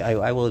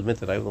 I will admit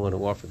that I'm the one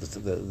who offered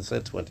the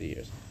said 20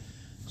 years.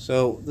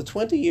 So the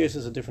 20 years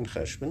is a different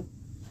cheshbon,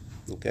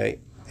 okay?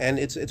 And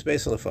it's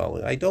based on the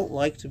following. I don't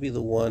like to be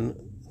the one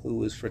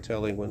who is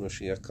foretelling when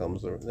Mashiach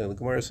comes. The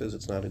Gemara says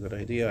it's not a good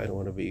idea. I don't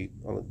want to be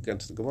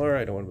against the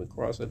Gemara. I don't want to be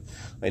cross it.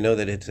 I know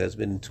that it has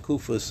been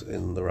Tkufus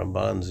in the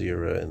Ramban's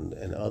era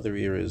and other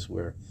eras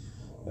where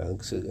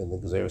in the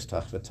Gezeres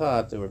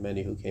Tachvatat, there were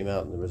many who came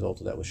out, and the result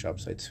of that was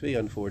Shabsai Tzvi,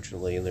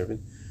 unfortunately. And there have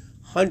been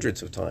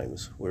hundreds of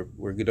times where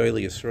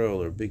Gedolei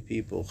Yisrael, or big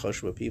people,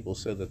 Chashva people,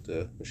 said that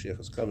the Mashiach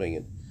is coming,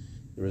 and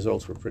the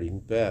results were pretty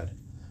bad.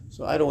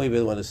 So I don't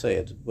even want to say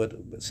it, but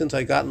since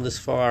I've gotten this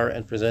far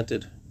and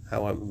presented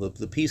how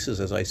the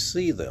pieces as I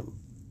see them,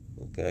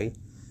 okay,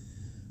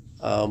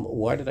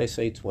 why did I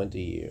say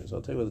 20 years?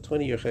 I'll tell you what, the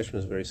 20-year cheshbon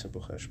is a very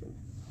simple cheshbon.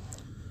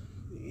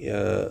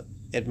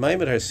 At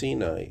Maimed Har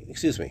Sinai,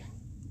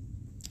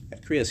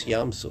 at Kriyas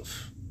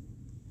Yamsuf,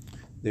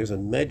 there's a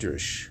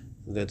medrash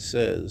that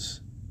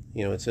says,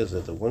 it says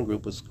that the one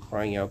group was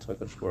crying out to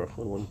HaKadosh Baruch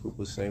Hu, and one group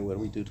was saying, what do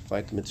we do to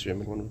fight the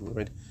Mitzrayim, and one group,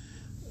 right?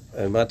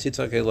 And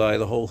Matitzak Elai,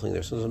 the whole thing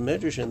there. So there's a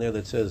medrash in there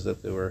that says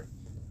that there were,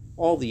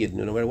 all the Yidden,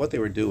 no matter what they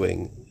were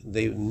doing,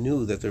 they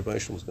knew that their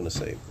Baruch was going to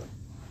save them.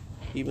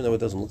 Even though it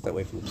doesn't look that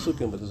way from the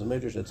Psukim, but there's a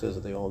medrash that says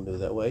that they all knew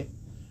that way.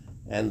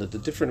 And that the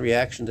different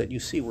reactions that you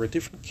see were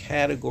different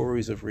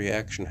categories of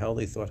reaction, how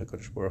they thought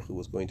HaKadosh Baruch Hu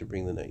was going to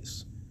bring the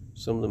nace.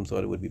 Some of them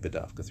thought it would be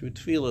bedafka through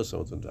tefillah,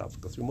 some of them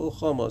bedafka through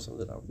milchama, some of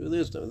them bedafka through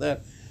this, some of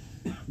that.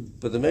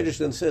 But the Medrash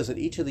then says that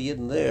each of the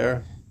Yidden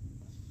there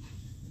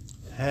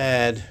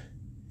had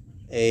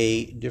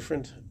a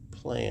different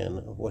plan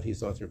of what he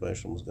thought the Rebbe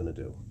Shalom was going to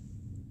do.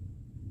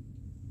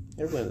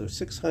 Everyone, there were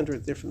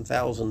 600 different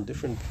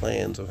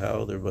plans of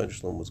how the Rebbe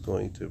Shalom was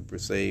going to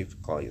save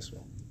Klal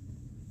Yisrael.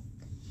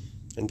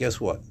 And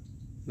guess what?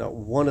 Not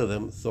one of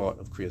them thought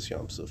of Kriyas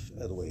Yamsuf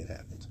the way it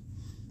happened.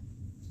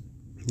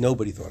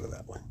 Nobody thought of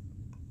that one.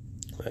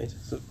 Right?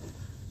 So,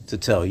 to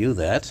tell you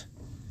that,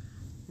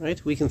 right,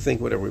 we can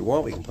think whatever we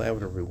want, we can plan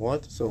whatever we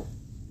want. So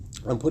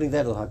I'm putting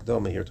that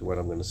al-Hakdama here to what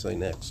I'm going to say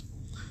next.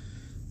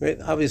 Right?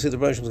 Obviously, the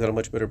Rebbe Shalom's got a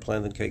much better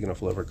plan than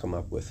Kaganov will ever come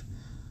up with.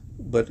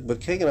 But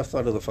Kaganov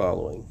thought of the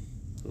following,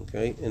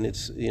 okay? And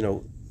it's,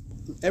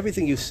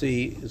 everything you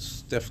see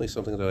is definitely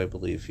something that I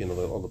believe.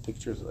 All the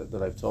pictures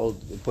that I've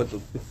put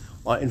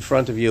in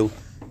front of you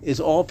is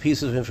all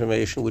pieces of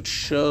information which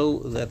show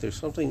that there's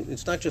something,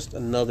 it's not just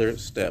another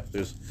step.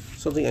 There's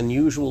something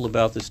unusual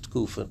about this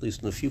tkufa, at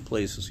least in a few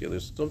places here.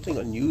 There's something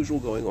unusual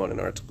going on in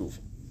our tkufa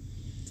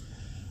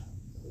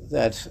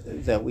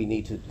that we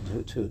need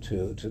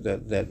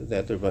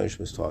that the Rebbe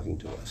was talking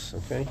to us,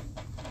 okay?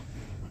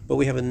 But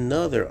we have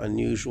another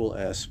unusual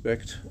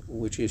aspect,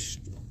 which is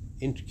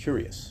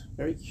curious,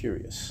 very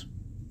curious,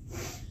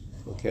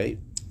 okay?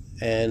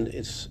 And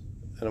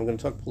I'm going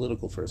to talk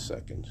political for a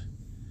second,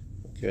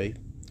 okay?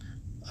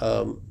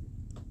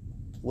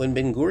 When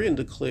Ben Gurion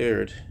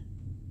declared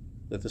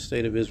that the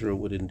state of Israel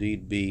would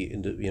indeed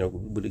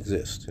would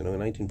exist, in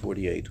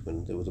 1948,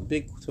 when there was a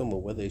big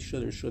tumult whether they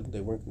should or shouldn't,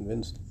 they weren't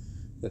convinced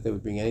that they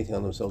would bring anything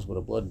on themselves but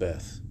a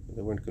bloodbath.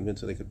 They weren't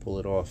convinced that they could pull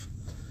it off.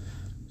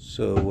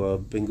 So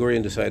Ben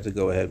Gurion decided to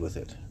go ahead with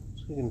it.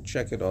 So you can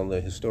check it on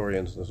the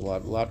historians. There's a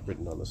lot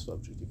written on the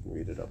subject. You can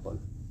read it up on.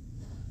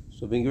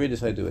 So Ben Gurion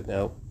decided to do it.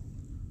 Now,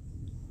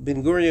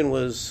 Ben Gurion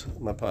was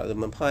the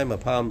Mapai,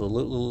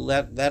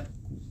 Mapam, that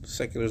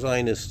secular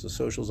Zionists, the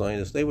social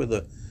Zionists, they were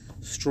the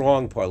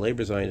strong part,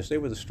 labor Zionists, they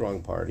were the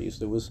strong parties.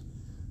 There was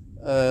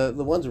the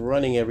ones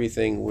running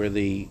everything were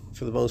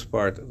for the most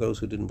part, those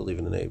who didn't believe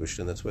in the Eibush,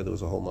 and that's why there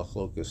was a whole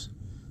machlokus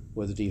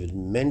whether to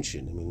even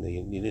mention. I mean, the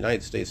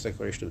United States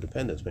Declaration of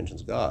Independence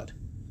mentions God.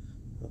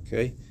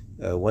 Okay?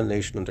 One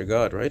nation under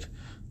God, right?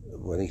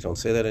 Well, they don't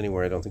say that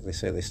anywhere. I don't think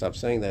they stopped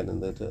saying that in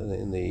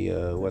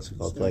the what's it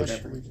called,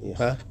 pledge?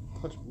 Huh?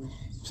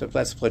 So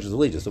that's the Pledge of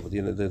Allegiance.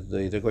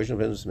 The Declaration of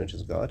Independence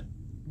mentions God.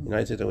 The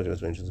United States Declaration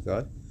mentions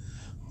God.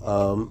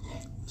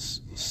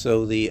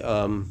 So there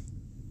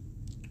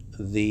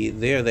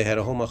they had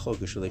a whole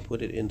machlokus, so they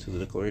put it into the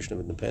Declaration of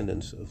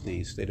Independence of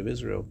the State of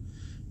Israel,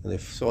 and they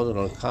saw it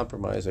on a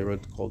compromise. They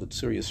called it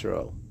Tzur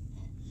Yisrael.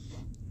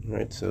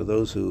 Right, so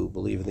those who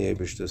believe in the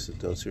Eibishter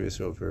said no Tzur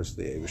Yisrael versus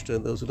the Eibishter,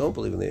 and those who don't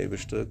believe in the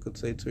Eibishter could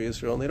say Tzur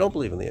Yisrael, and they don't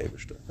believe in the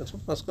Eibishter. That's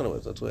what Maskana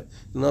is. That's why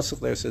the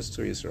Nusach there says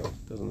Tzur Yisrael.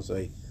 It doesn't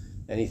say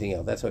anything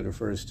else. That's how it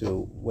refers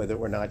to whether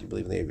or not you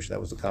believe in the Eibishter. That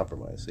was the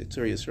compromise. Say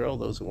Tzur Yisrael.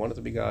 Those who want it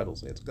to be God will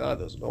say it's God.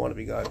 Those who don't want it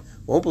to be God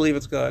won't believe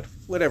it's God.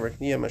 Whatever.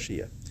 Niyeh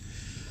Mashiach.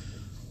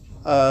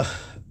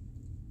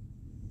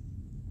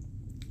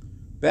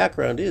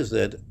 Background is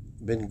that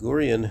Ben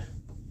Gurion,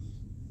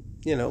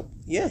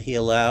 he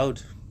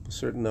allowed a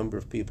certain number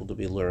of people to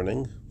be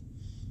learning.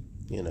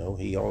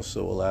 He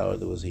also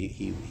allowed,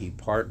 he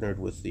partnered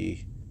with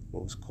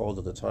what was called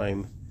at the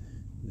time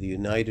the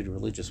United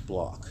Religious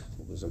Bloc.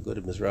 It was Agud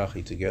and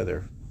Mizrahi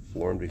together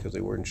formed because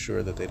they weren't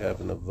sure that they'd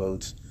have enough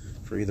votes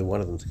for either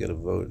one of them to get a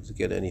vote, to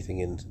get anything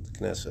into the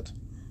Knesset.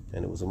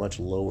 And it was a much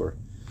lower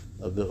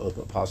of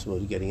a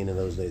possibility of getting in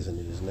those days than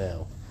it is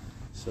now.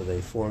 So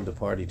they formed a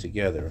party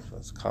together,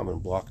 a common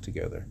bloc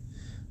together.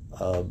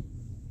 You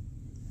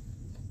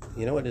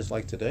know what it is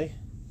like today?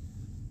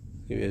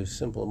 I'll give you a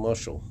simple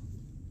mushal.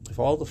 If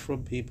all the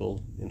Frum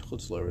people in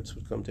Chutz La'aretz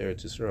would come to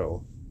Eretz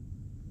Yisrael,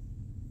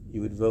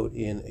 you would vote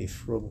in a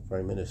Frum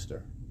prime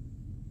minister,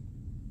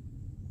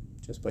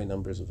 just by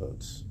numbers of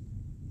votes.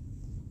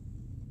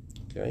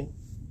 Okay?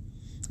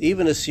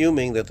 Even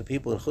assuming that the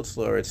people in Chutz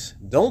La'aretz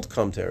don't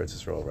come to Eretz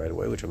Yisrael right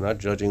away, which I'm not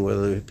judging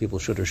whether people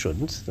should or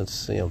shouldn't.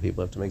 That's,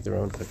 people have to make their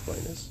own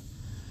kekvainis,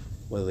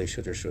 whether they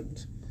should or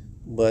shouldn't.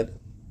 But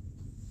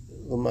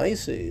the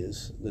Maisa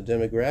is, the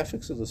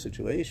demographics of the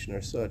situation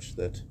are such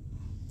that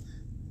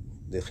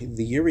the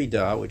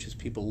Yeridah, which is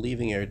people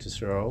leaving Eretz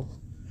Yisrael,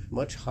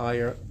 much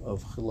higher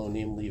of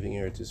Chilonim leaving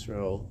Eretz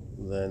Yisrael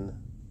than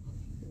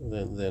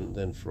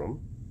Frum,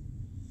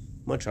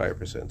 much higher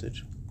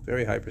percentage.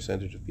 Very high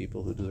percentage of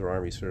people who do their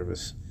army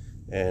service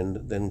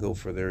and then go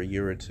for their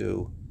year or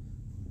two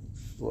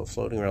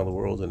floating around the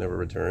world and never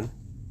return.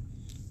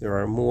 There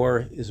are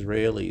more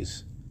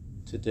Israelis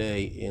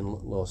today in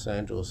Los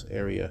Angeles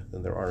area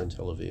than there are in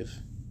Tel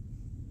Aviv.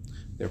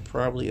 There are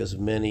probably as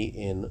many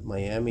in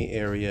Miami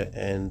area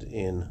and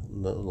in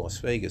the Las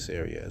Vegas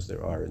area as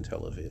there are in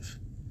Tel Aviv.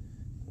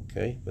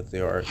 Okay, but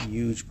there are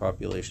huge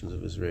populations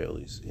of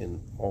Israelis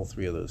in all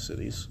three of those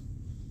cities.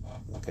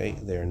 Okay,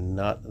 there are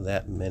not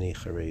that many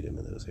Haredim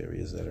in those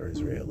areas that are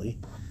Israeli,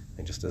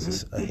 and just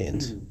as a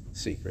hint,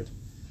 secret.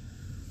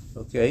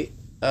 Okay,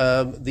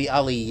 the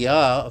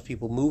aliyah of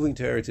people moving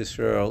to Eretz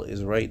Yisrael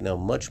is right now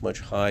much, much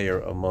higher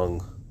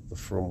among the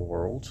Frum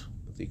world,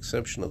 with the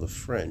exception of the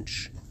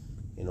French.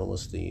 In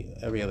almost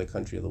every other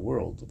country of the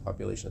world, the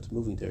population that's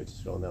moving to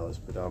Eretz Yisrael now is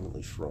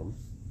predominantly Frum.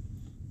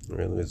 The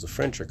reason the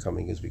French are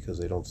coming is because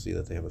they don't see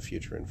that they have a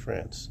future in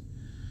France.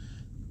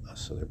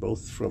 So they're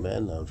both Frum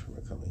and non-Frum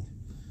are coming.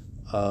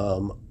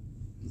 The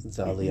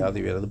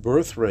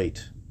birth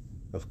rate,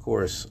 of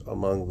course,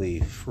 among the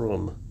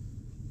Frum,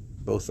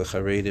 both the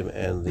Haredim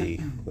and the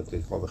what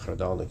they call the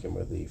Chardalnikim,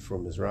 or the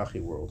Frum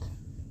Mizrahi world,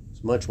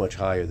 is much, much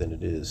higher than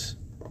it is,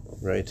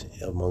 right,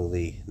 among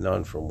the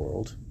non-Frum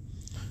world.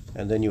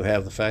 And then you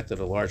have the fact that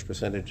a large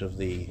percentage of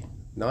the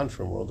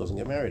non-Frum world doesn't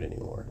get married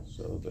anymore.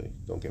 So they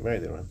don't get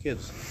married, they don't have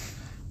kids.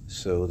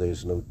 So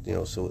there's no,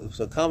 so it's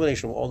a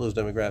combination of all those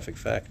demographic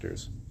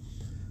factors.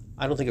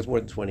 I don't think it's more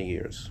than 20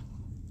 years.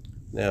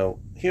 Now,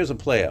 here's a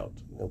play-out,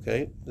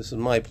 okay? This is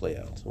my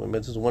play-out.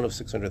 This is one of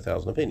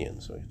 600,000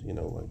 opinions. So,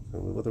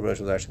 what the Rosh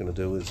is actually going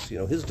to do is,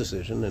 his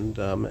decision, and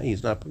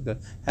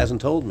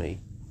hasn't told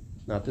me,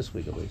 not this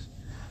week at least.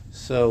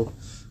 So,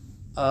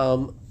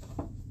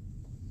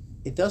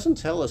 it doesn't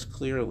tell us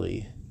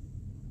clearly,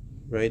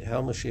 right,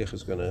 how Mashiach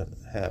is going to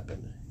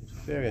happen. It's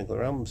very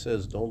unclear. Rambam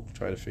says, don't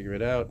try to figure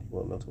it out. You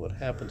won't know what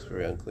happens.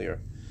 Very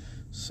unclear.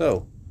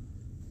 So,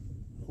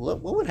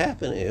 what would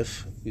happen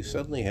if you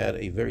suddenly had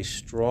a very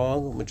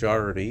strong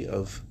majority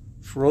of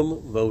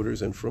Frum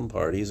voters and Frum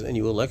parties, and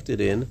you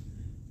elected in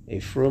a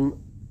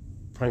Frum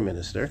prime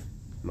minister,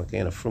 okay,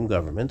 and a Frum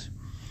government,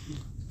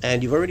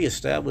 and you've already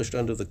established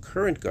under the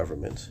current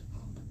government,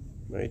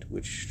 right,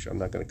 which I'm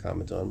not going to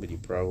comment on, but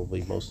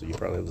most of you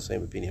probably have the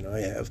same opinion I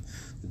have.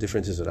 The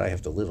difference is that I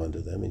have to live under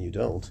them and you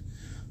don't.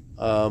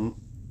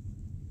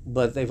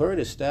 But they've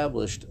already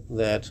established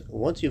that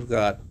once you've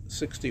got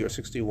 60 or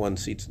 61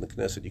 seats in the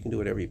Knesset, you can do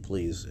whatever you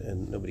please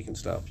and nobody can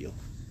stop you.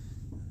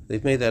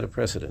 They've made that a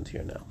precedent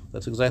here now.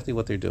 That's exactly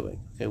what they're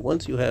doing. Okay,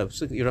 once you have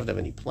 60, you don't have to have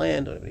any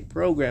plan, don't have any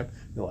program,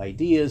 no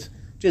ideas,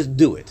 just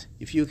do it.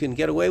 If you can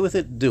get away with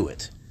it, do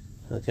it.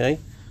 Okay?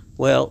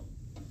 Well,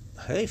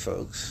 hey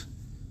folks,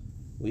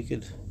 we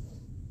could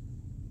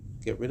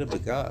get rid of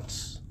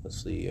Bagatz,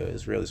 that's the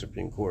Israeli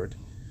Supreme Court,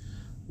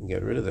 and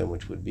get rid of them,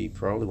 which would be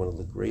probably one of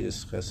the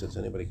greatest cheseds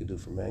anybody could do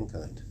for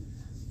mankind.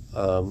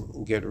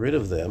 Get rid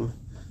of them,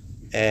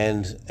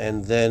 and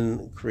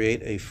then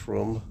create a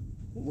Frum.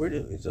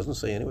 It doesn't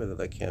say anywhere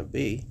that can't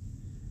be.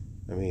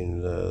 I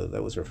mean,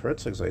 that was Rav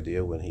Herzog's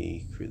idea when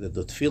he created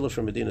the Tefillah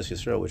from Medinas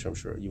Yisrael, which I'm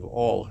sure you've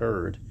all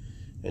heard.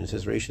 And it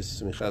says, Reshit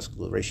Tzmichat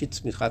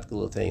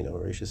Gulotenu,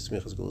 or Reshit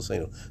Tzmichas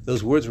Gulotenu.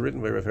 Those words were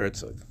written by Rav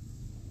Herzog,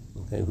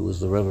 okay, who was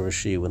the Rav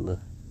Rashi in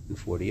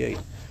 48.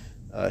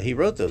 He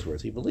wrote those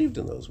words. He believed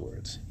in those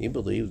words. He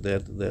believed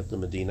that the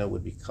Medina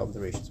would become the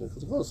Reshit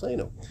Tzmichas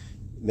Gulotenu.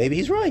 Maybe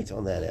he's right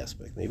on that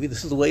aspect. Maybe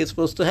this is the way it's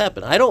supposed to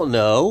happen. I don't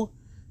know,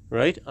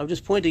 right? I'm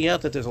just pointing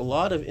out that there's a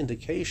lot of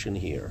indication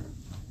here.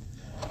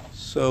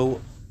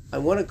 So I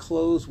want to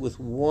close with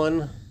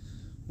one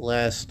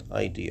last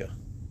idea,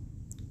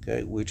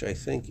 okay, which I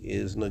think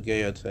is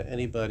nageya to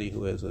anybody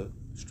who has a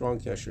strong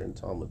kesher in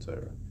Talmud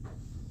Torah.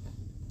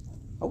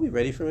 Are we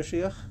ready for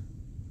Mashiach?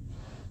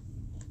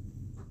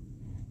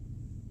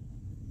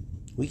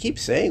 We keep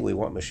saying we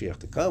want Mashiach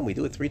to come. We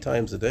do it 3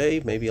 times a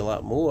day, maybe a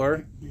lot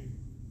more.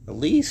 At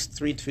least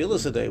 3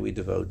 tefillahs a day we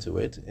devote to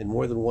it, and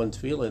more than 1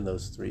 tefillah in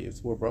those 3.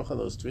 It's more bracha in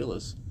those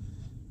tefillahs.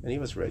 Any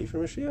of us ready for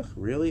Mashiach?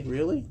 Really?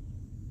 Really?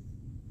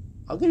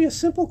 I'll give you a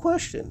simple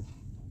question.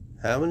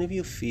 How many of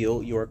you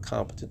feel you are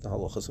competent in the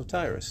halachas of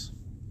Tyrus?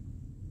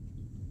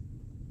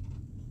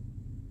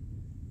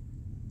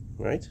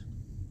 Right?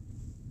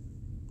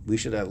 we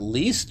should at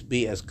least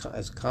be as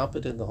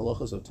competent in the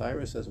halachos of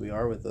Tyrus as we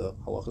are with the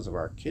halachos of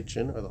our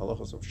kitchen or the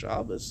halachos of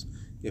Shabbos.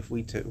 If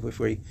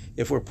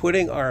we're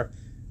putting our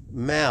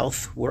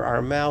mouth where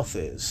our mouth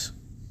is,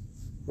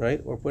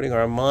 right? We're putting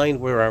our mind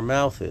where our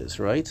mouth is,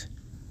 right?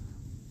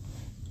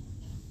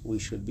 We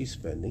should be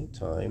spending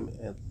time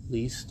at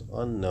least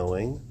on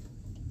knowing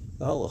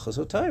the halachos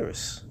of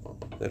Tyrus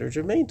that are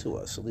germane to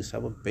us. At least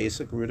have a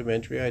basic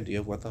rudimentary idea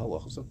of what the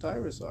halachos of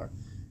Tyrus are.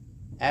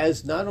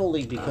 As not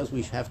only because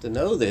we have to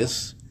know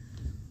this,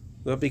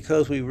 but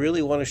because we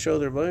really want to show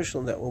the Rebbeinu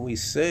Shalom that when we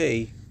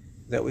say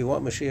that we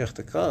want Mashiach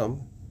to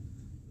come,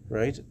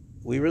 right,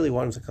 we really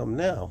want him to come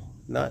now,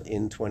 not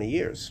in 20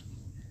 years.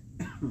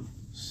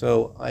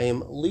 So I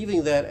am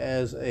leaving that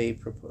as a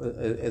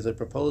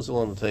proposal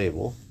on the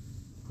table.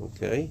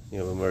 Okay, you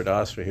have a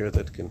Murdasra here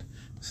that can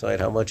decide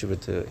how much of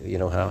it to,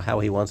 how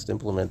he wants to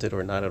implement it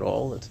or not at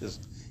all. It's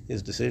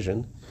his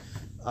decision.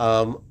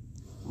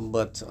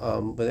 But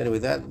anyway,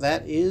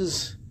 that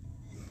is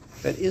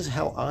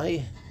how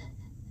I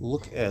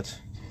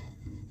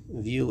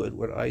view it.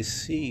 What I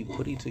see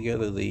putting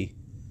together the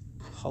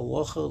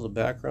halacha, the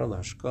background, the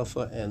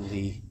hashkafa, and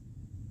the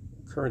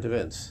current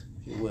events,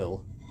 if you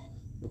will,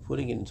 and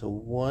putting it into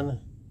one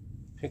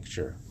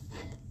picture.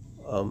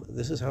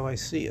 This is how I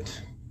see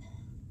it,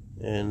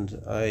 and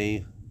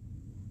I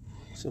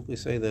simply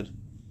say that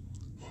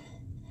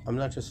I'm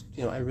not just,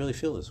 I really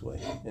feel this way.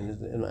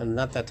 And I'm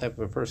not that type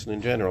of a person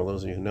in general.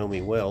 Those of you who know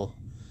me well,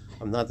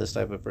 I'm not this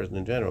type of person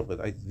in general,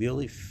 but I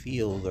really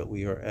feel that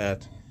we are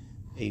at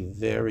a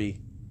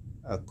very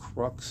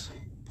crux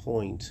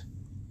point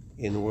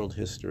in world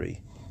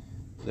history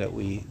that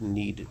we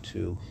need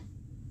to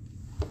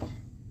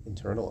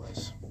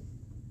internalize.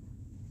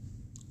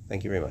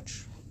 Thank you very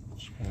much.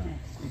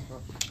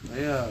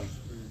 Yeah.